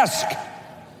desk.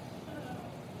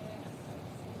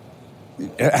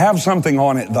 Have something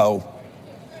on it, though.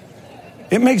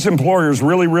 It makes employers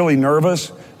really, really nervous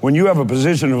when you have a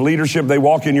position of leadership. They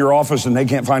walk in your office and they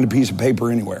can't find a piece of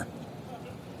paper anywhere.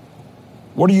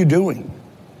 What are you doing?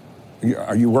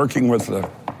 Are you working with the...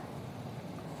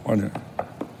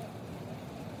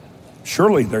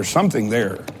 Surely there's something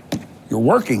there you're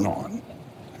working on.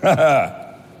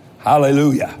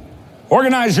 Hallelujah.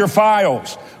 Organize your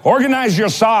files. Organize your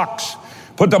socks.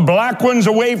 Put the black ones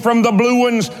away from the blue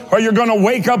ones, or you're going to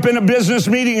wake up in a business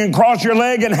meeting and cross your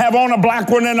leg and have on a black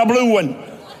one and a blue one.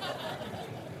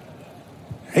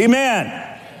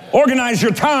 Amen. Organize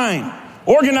your time.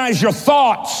 Organize your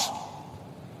thoughts.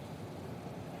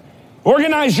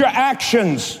 Organize your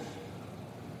actions.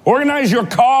 Organize your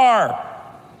car,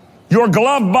 your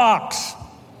glove box.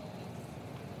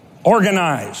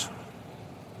 Organize.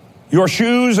 Your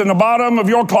shoes in the bottom of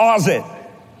your closet.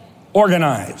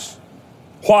 Organize.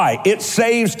 Why? It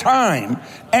saves time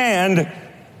and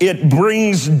it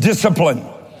brings discipline.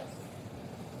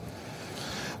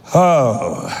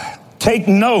 Oh, take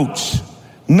notes.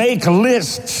 Make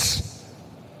lists.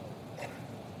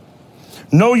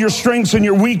 Know your strengths and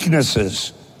your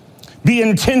weaknesses. Be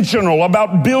intentional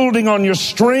about building on your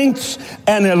strengths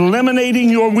and eliminating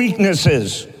your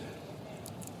weaknesses.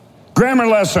 Grammar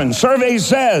lesson. Survey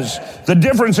says the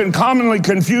difference in commonly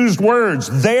confused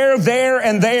words. There,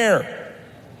 and there.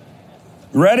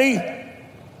 Ready?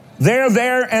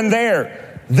 There, and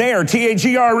there. There,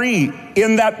 T-H-E-R-E,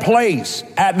 in that place,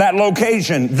 at that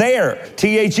location. There,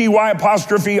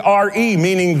 T-H-E-Y'-R-E,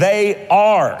 meaning they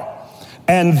are.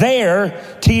 And there,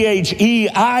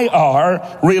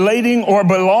 T-H-E-I-R, relating or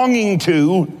belonging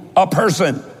to a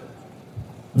person.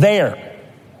 There.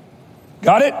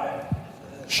 Got it?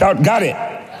 Shout, got it.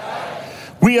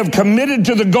 We have committed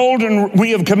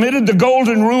the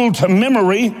golden rule to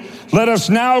memory. Let us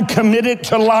now commit it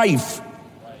to life.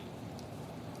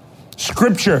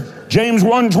 Scripture, James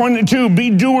 1:22,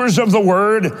 be doers of the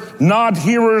word, not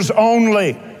hearers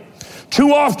only.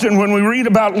 Too often when we read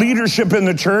about leadership in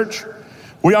the church,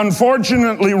 we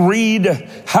unfortunately read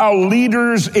how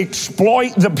leaders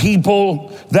exploit the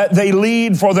people that they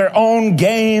lead for their own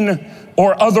gain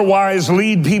or otherwise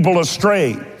lead people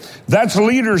astray. That's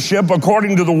leadership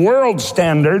according to the world's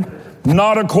standard,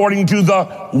 not according to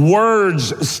the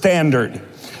word's standard.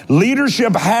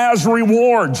 Leadership has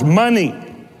rewards, money,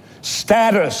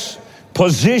 status,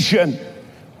 position,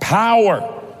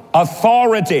 power,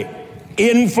 authority,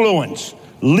 influence.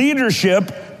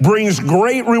 Leadership brings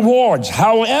great rewards.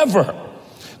 However,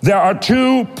 there are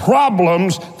two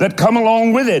problems that come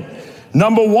along with it.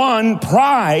 Number one,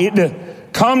 pride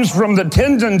comes from the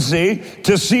tendency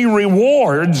to see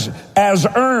rewards as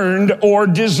earned or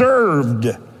deserved.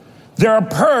 There are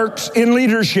perks in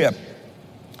leadership.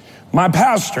 My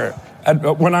pastor,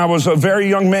 when I was a very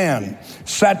young man,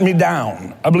 sat me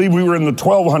down. I believe we were in the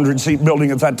 1,200-seat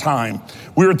building at that time.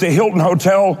 We were at the Hilton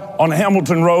Hotel on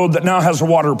Hamilton Road that now has a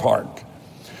water park.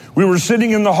 We were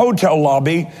sitting in the hotel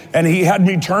lobby, and he had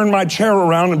me turn my chair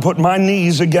around and put my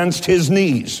knees against his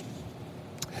knees.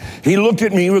 He looked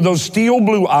at me with those steel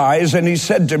blue eyes, and he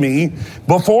said to me,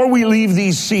 before we leave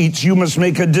these seats, you must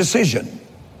make a decision.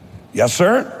 Yes,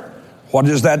 sir? What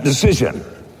is that decision?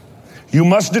 You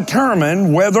must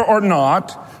determine whether or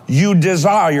not you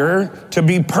desire to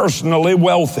be personally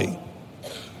wealthy.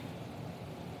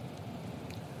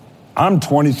 I'm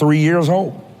 23 years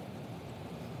old.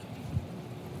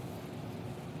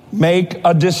 Make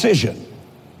a decision.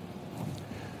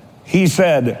 He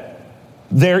said,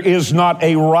 there is not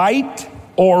a right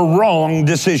or wrong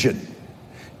decision.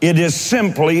 It is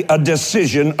simply a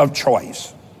decision of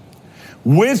choice.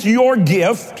 With your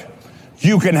gift,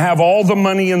 you can have all the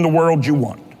money in the world you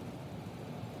want.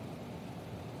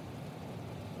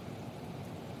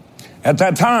 At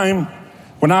that time,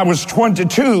 when I was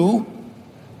 22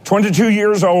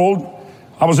 years old,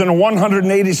 I was in a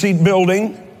 180-seat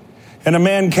building, and a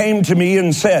man came to me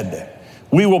and said,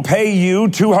 we will pay you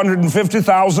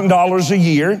 $250,000 a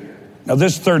year. Now,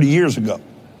 this is 30 years ago.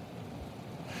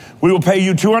 We will pay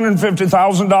you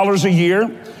 $250,000 a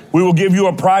year. We will give you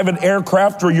a private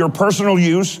aircraft for your personal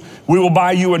use. We will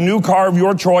buy you a new car of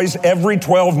your choice every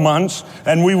 12 months.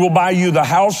 And we will buy you the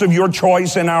house of your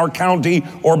choice in our county,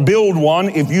 or build one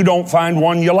if you don't find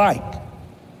one you like.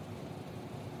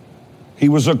 He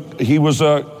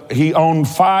owned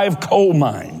 5 coal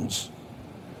mines,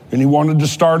 and he wanted to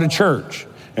start a church,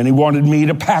 and he wanted me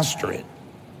to pastor it.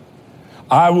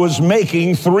 I was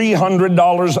making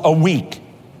 $300 a week.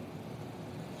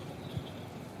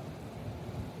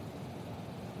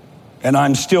 And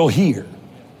I'm still here.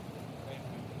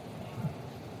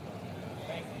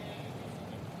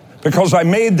 Because I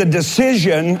made the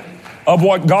decision of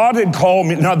what God had called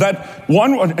me. Now that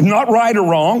one, not right or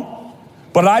wrong,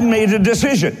 but I made a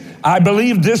decision. I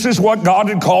believed this is what God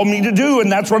had called me to do,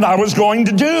 and that's what I was going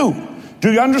to do.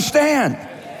 Do you understand?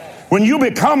 When you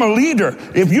become a leader,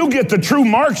 if you get the true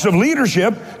marks of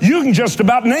leadership, you can just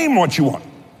about name what you want.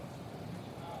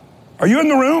 Are you in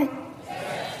the room?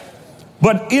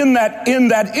 But in that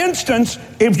instance,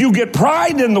 if you get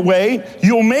pride in the way,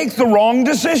 you'll make the wrong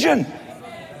decision.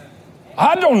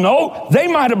 I don't know. They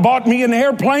might have bought me an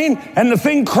airplane and the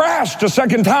thing crashed the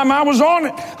second time I was on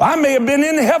it. I may have been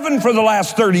in heaven for the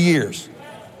last 30 years.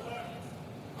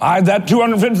 That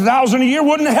 $250,000 a year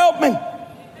wouldn't help me.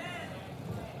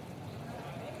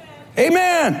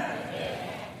 Amen.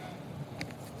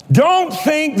 Don't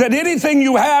think that anything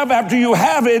you have after you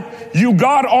have it, you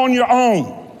got on your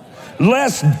own.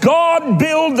 Lest God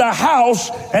build the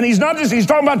house, and he's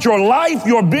talking about your life,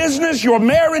 your business, your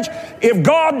marriage. If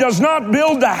God does not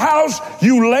build the house,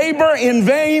 you labor in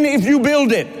vain if you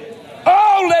build it.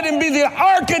 Oh, let him be the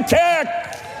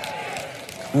architect.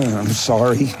 I'm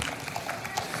sorry.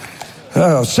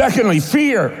 Secondly,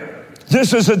 fear.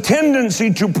 This is a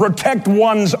tendency to protect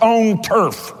one's own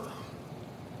turf.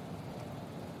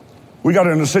 We got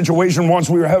in a situation once,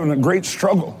 we were having a great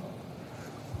struggle.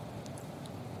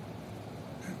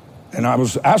 And I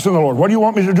was asking the Lord, what do you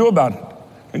want me to do about it?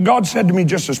 And God said to me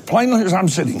just as plainly as I'm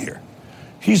sitting here.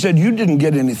 He said, you didn't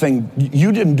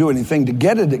do anything to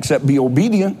get it except be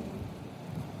obedient.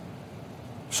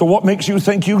 So what makes you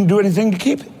think you can do anything to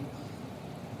keep it?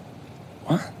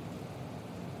 What?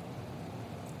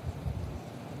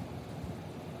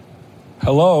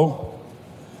 Hello?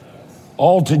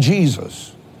 All to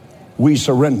Jesus we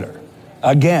surrender.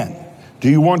 Again, do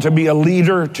you want to be a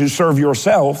leader to serve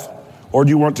yourself, or do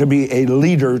you want to be a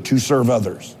leader to serve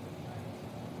others?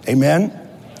 Amen?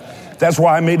 That's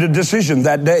why I made a decision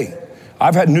that day.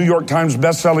 I've had New York Times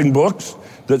best-selling books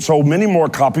that sold many more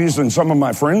copies than some of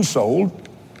my friends sold.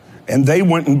 And they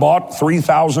went and bought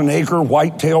 3,000-acre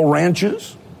whitetail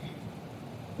ranches.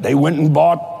 They went and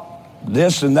bought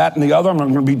this and that and the other. I'm not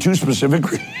going to be too specific.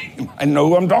 I know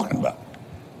who I'm talking about.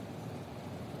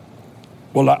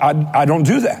 Well, I don't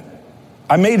do that.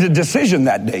 I made a decision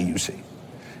that day, you see.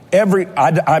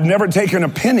 I've never taken a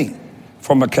penny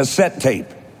from a cassette tape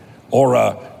or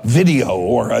a video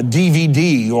or a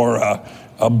DVD or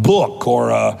a book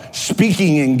or a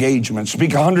speaking engagement.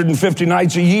 Speak 150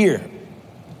 nights a year.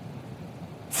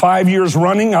 5 years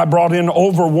running, I brought in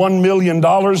over $1 million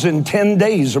in 10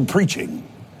 days of preaching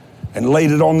and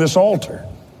laid it on this altar.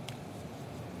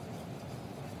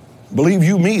 Believe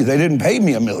you me, they didn't pay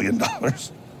me $1 million.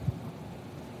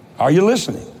 Are you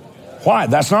listening? Why?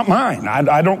 That's not mine.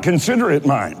 I don't consider it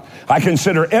mine. I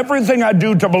consider everything I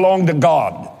do to belong to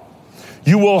God.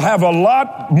 You will have a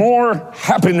lot more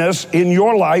happiness in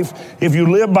your life if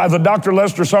you live by the Dr.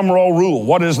 Lester Sumrall rule.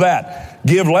 What is that?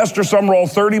 Give Lester Sumrall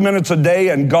 30 minutes a day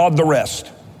and God the rest.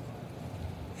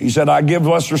 He said, I give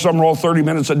Lester Sumrall 30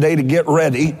 minutes a day to get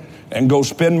ready and go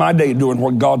spend my day doing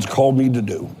what God's called me to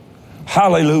do.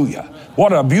 Hallelujah.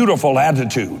 What a beautiful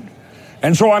attitude.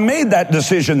 And so I made that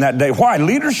decision that day. Why?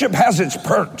 Leadership has its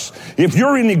perks. If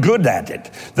you're any good at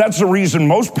it, that's the reason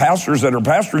most pastors that are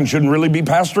pastoring shouldn't really be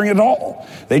pastoring at all.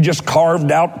 They just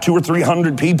carved out 200 or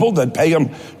 300 people that pay them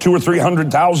 $200,000 or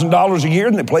 $300,000 a year,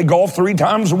 and they play golf 3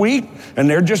 times a week, and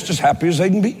they're just as happy as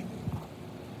they can be.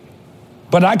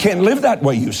 But I can't live that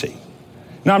way, you see.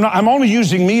 Now, I'm only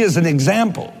using me as an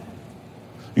example.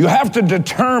 You have to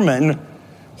determine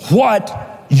what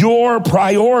your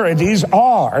priorities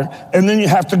are, and then you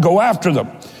have to go after them.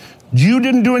 You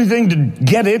didn't do anything to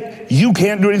get it. You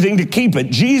can't do anything to keep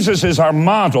it. Jesus is our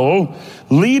model.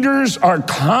 Leaders are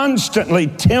constantly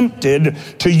tempted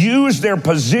to use their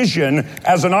position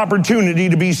as an opportunity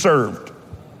to be served.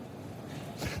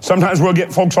 Sometimes we'll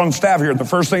get folks on staff here. The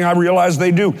first thing I realize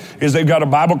they do is they've got a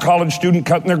Bible college student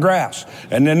cutting their grass.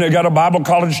 And then they've got a Bible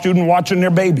college student watching their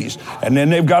babies. And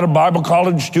then they've got a Bible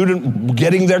college student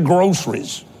getting their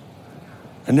groceries.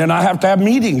 And then I have to have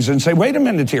meetings and say, wait a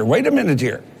minute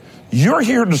here. You're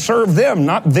here to serve them,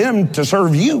 not them to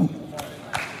serve you.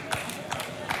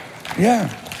 Yeah.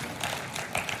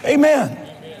 Amen.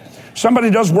 Somebody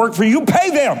does work for you, pay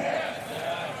them.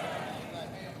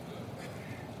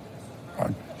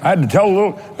 I had to tell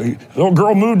a little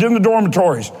girl moved in the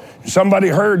dormitories. Somebody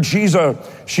heard she's a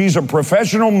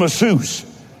professional masseuse.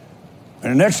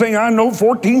 And the next thing I know,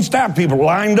 14 staff people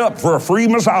lined up for a free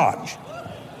massage.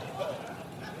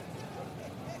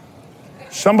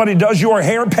 Somebody does your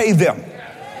hair, pay them.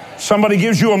 Somebody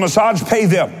gives you a massage, pay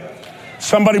them.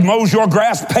 Somebody mows your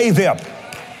grass, pay them.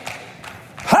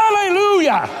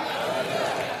 Hallelujah.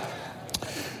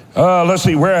 Let's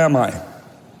see, where am I?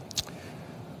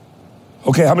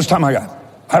 Okay, how much time I got?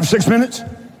 I have 6 minutes?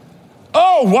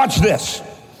 Oh, watch this.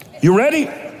 You ready?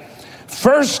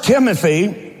 1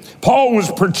 Timothy, Paul was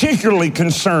particularly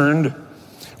concerned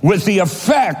with the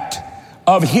effect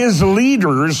of his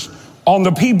leaders on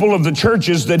the people of the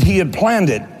churches that he had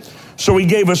planted. So he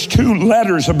gave us 2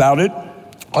 letters about it,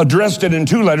 addressed it in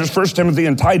 2 letters, 1 Timothy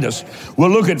and Titus. We'll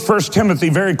look at 1 Timothy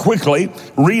very quickly,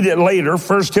 read it later,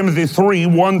 1 Timothy 3,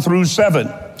 1 through 7.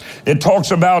 It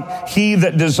talks about he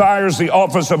that desires the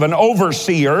office of an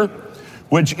overseer,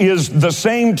 which is the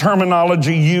same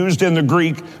terminology used in the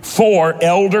Greek for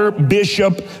elder,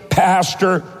 bishop,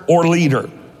 pastor, or leader.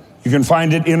 You can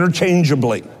find it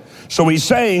interchangeably. So he's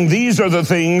saying these are the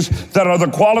things that are the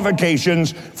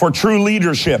qualifications for true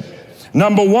leadership.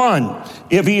 Number 1,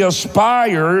 if he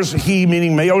aspires, he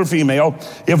meaning male or female,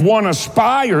 if one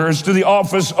aspires to the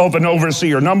office of an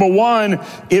overseer. Number 1,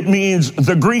 it means,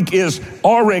 the Greek is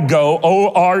orego,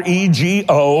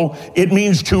 O-R-E-G-O. It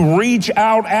means to reach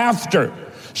out after.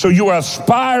 So you are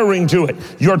aspiring to it.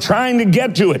 You're trying to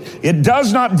get to it. It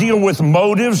does not deal with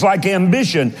motives like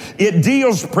ambition. It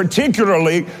deals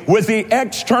particularly with the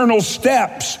external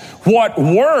steps. What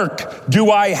work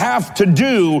do I have to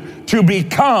do to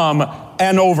become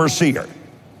an overseer?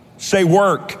 Say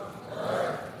work.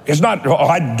 It's not,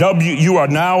 you are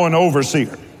now an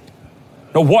overseer.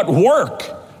 No, what work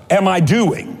am I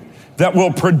doing that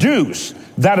will produce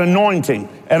that anointing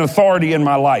and authority in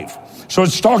my life? So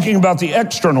it's talking about the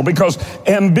external, because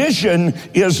ambition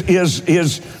is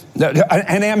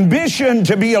an ambition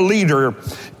to be a leader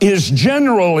is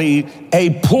generally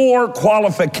a poor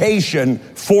qualification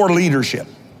for leadership.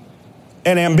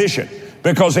 An ambition,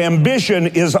 because ambition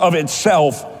is of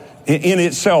itself, in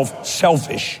itself,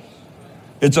 selfish.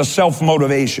 It's a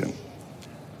self-motivation.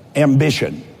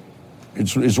 Ambition.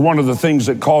 It's one of the things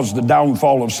that caused the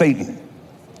downfall of Satan.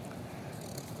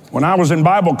 When I was in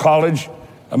Bible college,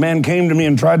 a man came to me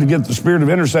and tried to get the spirit of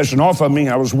intercession off of me.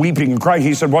 I was weeping and crying.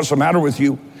 He said, "What's the matter with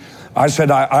you?" I said,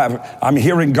 I'm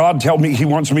hearing God tell me he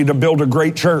wants me to build a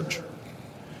great church.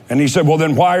 And he said, "Well,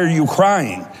 then why are you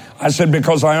crying?" I said,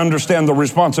 "Because I understand the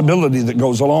responsibility that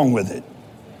goes along with it."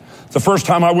 The first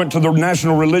time I went to the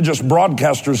National Religious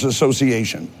Broadcasters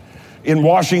Association in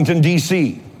Washington,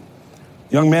 D.C.,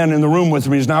 young man in the room with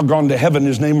me is now gone to heaven.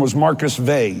 His name was Marcus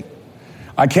Vey.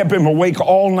 I kept him awake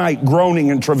all night,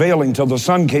 groaning and travailing till the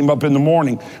sun came up in the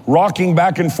morning, rocking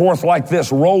back and forth like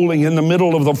this, rolling in the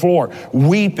middle of the floor,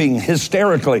 weeping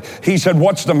hysterically. He said,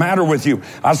 "What's the matter with you?"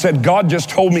 I said, "God just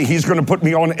told me he's going to put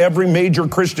me on every major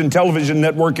Christian television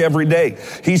network every day."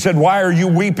 He said, "Why are you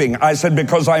weeping?" I said,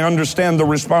 "Because I understand the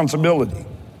responsibility."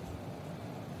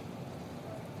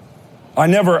 I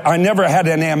never had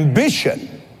an ambition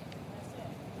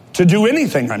to do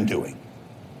anything I'm doing.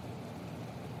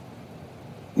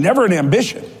 Never an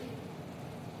ambition.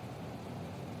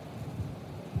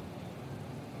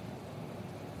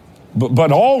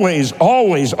 But always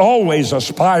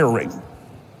aspiring.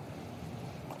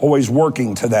 Always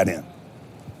working to that end.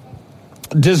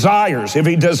 Desires. If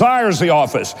he desires the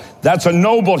office, that's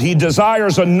he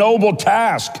desires a noble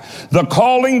task. The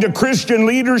calling to Christian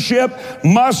leadership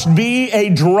must be a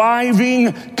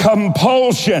driving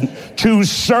compulsion to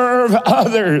serve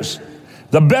others.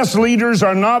 The best leaders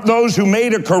are not those who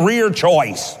made a career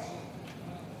choice,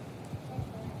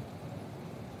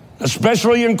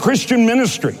 especially in Christian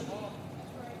ministry.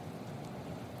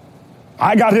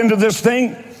 I got into this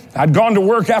thing. I'd gone to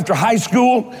work after high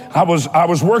school. I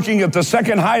was working at the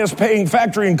second highest paying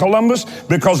factory in Columbus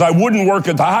because I wouldn't work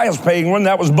at the highest paying one.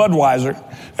 That was Budweiser,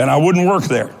 and I wouldn't work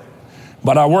there.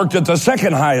 But I worked at the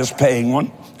second highest paying one,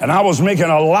 and I was making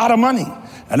a lot of money.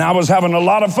 And I was having a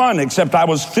lot of fun, except I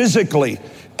was physically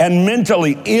and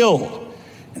mentally ill.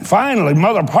 And finally,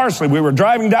 Mother Parsley, we were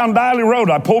driving down Diley Road.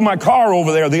 I pulled my car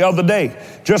over there the other day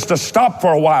just to stop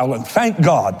for a while and thank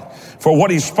God for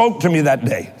what he spoke to me that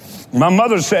day. My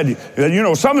mother said,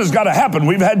 something's got to happen.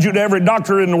 We've had you to every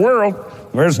doctor in the world.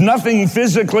 There's nothing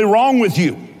physically wrong with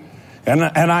you. And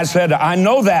I said, I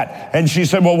know that. And she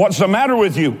said, well, what's the matter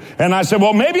with you? And I said,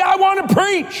 well, maybe I want to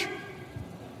preach.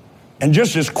 And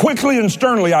just as quickly and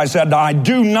sternly, I said, I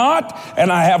do not,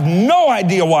 and I have no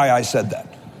idea why I said that.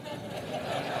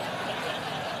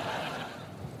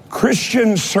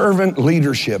 Christian servant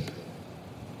leadership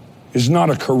is not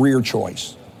a career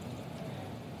choice.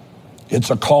 It's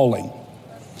a calling.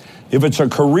 If it's a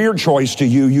career choice to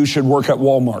you, you should work at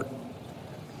Walmart.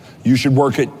 You should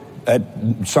work at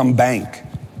some bank.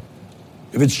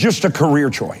 If it's just a career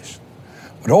choice.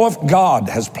 But if God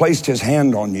has placed his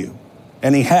hand on you,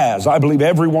 and he has, I believe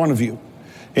every one of you,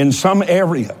 in some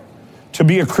area, to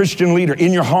be a Christian leader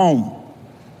in your home,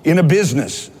 in a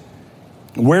business,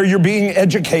 where you're being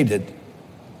educated,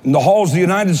 in the halls of the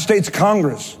United States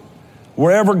Congress,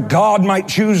 wherever God might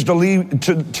choose to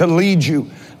lead you,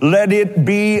 let it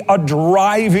be a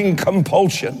driving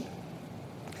compulsion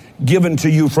given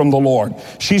to you from the Lord.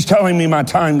 She's telling me my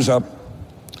time's up,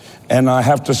 and I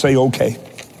have to say okay.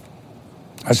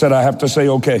 I said I have to say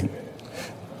okay.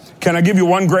 Can I give you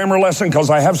one grammar lesson?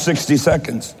 Because I have 60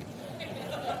 seconds.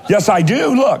 Yes, I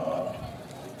do. Look.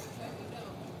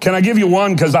 Can I give you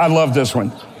one? Because I love this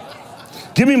one.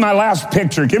 Give me my last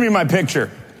picture. Give me my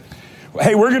picture.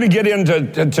 Hey, we're going to get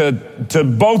into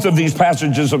both of these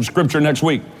passages of Scripture next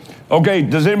week. Okay,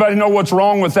 does anybody know what's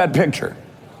wrong with that picture?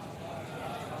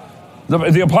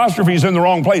 The apostrophe is in the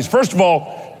wrong place. First of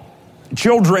all,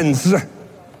 children's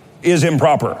is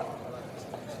improper.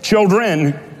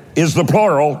 Children is the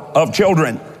plural of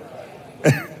children.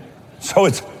 So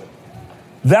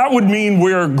that would mean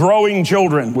we're growing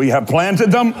children. We have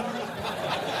planted them,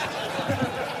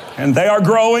 and they are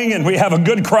growing, and we have a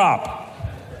good crop,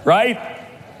 right?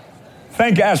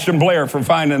 Thank Ashton Blair for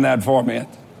finding that for me.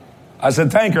 I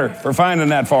said, thank her for finding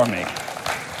that for me.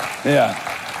 Yeah.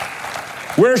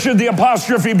 Where should the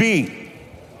apostrophe be?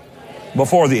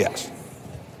 Before the S.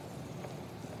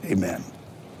 Amen.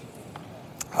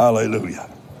 Hallelujah.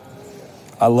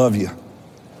 I love you.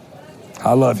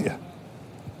 I love you.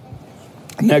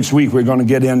 Next week, we're going to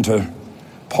get into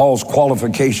Paul's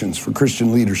qualifications for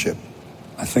Christian leadership.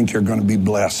 I think you're going to be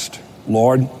blessed.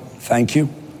 Lord, thank you.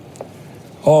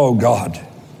 Oh, God.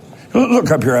 Look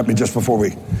up here at me just before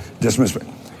we dismiss me.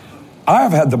 I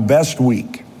have had the best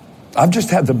week. I've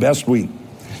just had the best week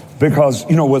because,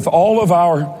 with all of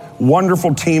our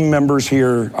wonderful team members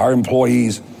here, our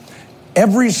employees,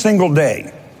 every single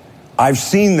day, I've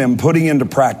seen them putting into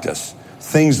practice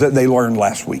things that they learned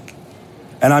last week.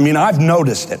 And I've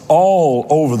noticed it all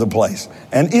over the place.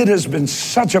 And it has been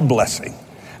such a blessing.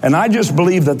 And I just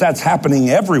believe that that's happening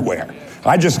everywhere.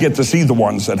 I just get to see the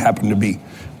ones that happen to be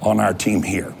on our team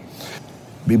here.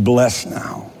 Be blessed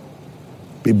now.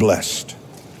 Be blessed.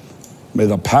 May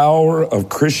the power of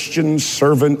Christian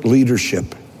servant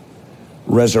leadership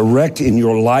resurrect in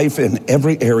your life in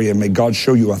every area. May God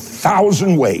show you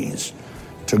 1,000 ways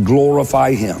to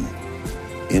glorify him.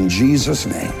 In Jesus'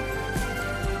 name,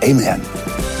 amen.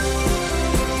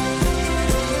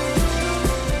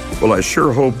 Well, I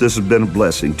sure hope this has been a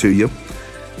blessing to you.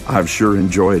 I've sure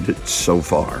enjoyed it so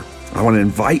far. I want to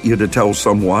invite you to tell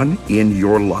someone in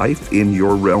your life, in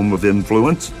your realm of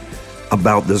influence,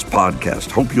 about this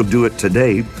podcast. Hope you'll do it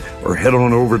today, or head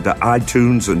on over to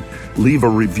iTunes and leave a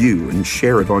review and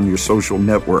share it on your social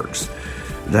networks.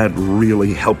 That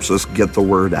really helps us get the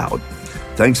word out.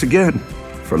 Thanks again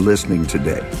for listening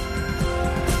today.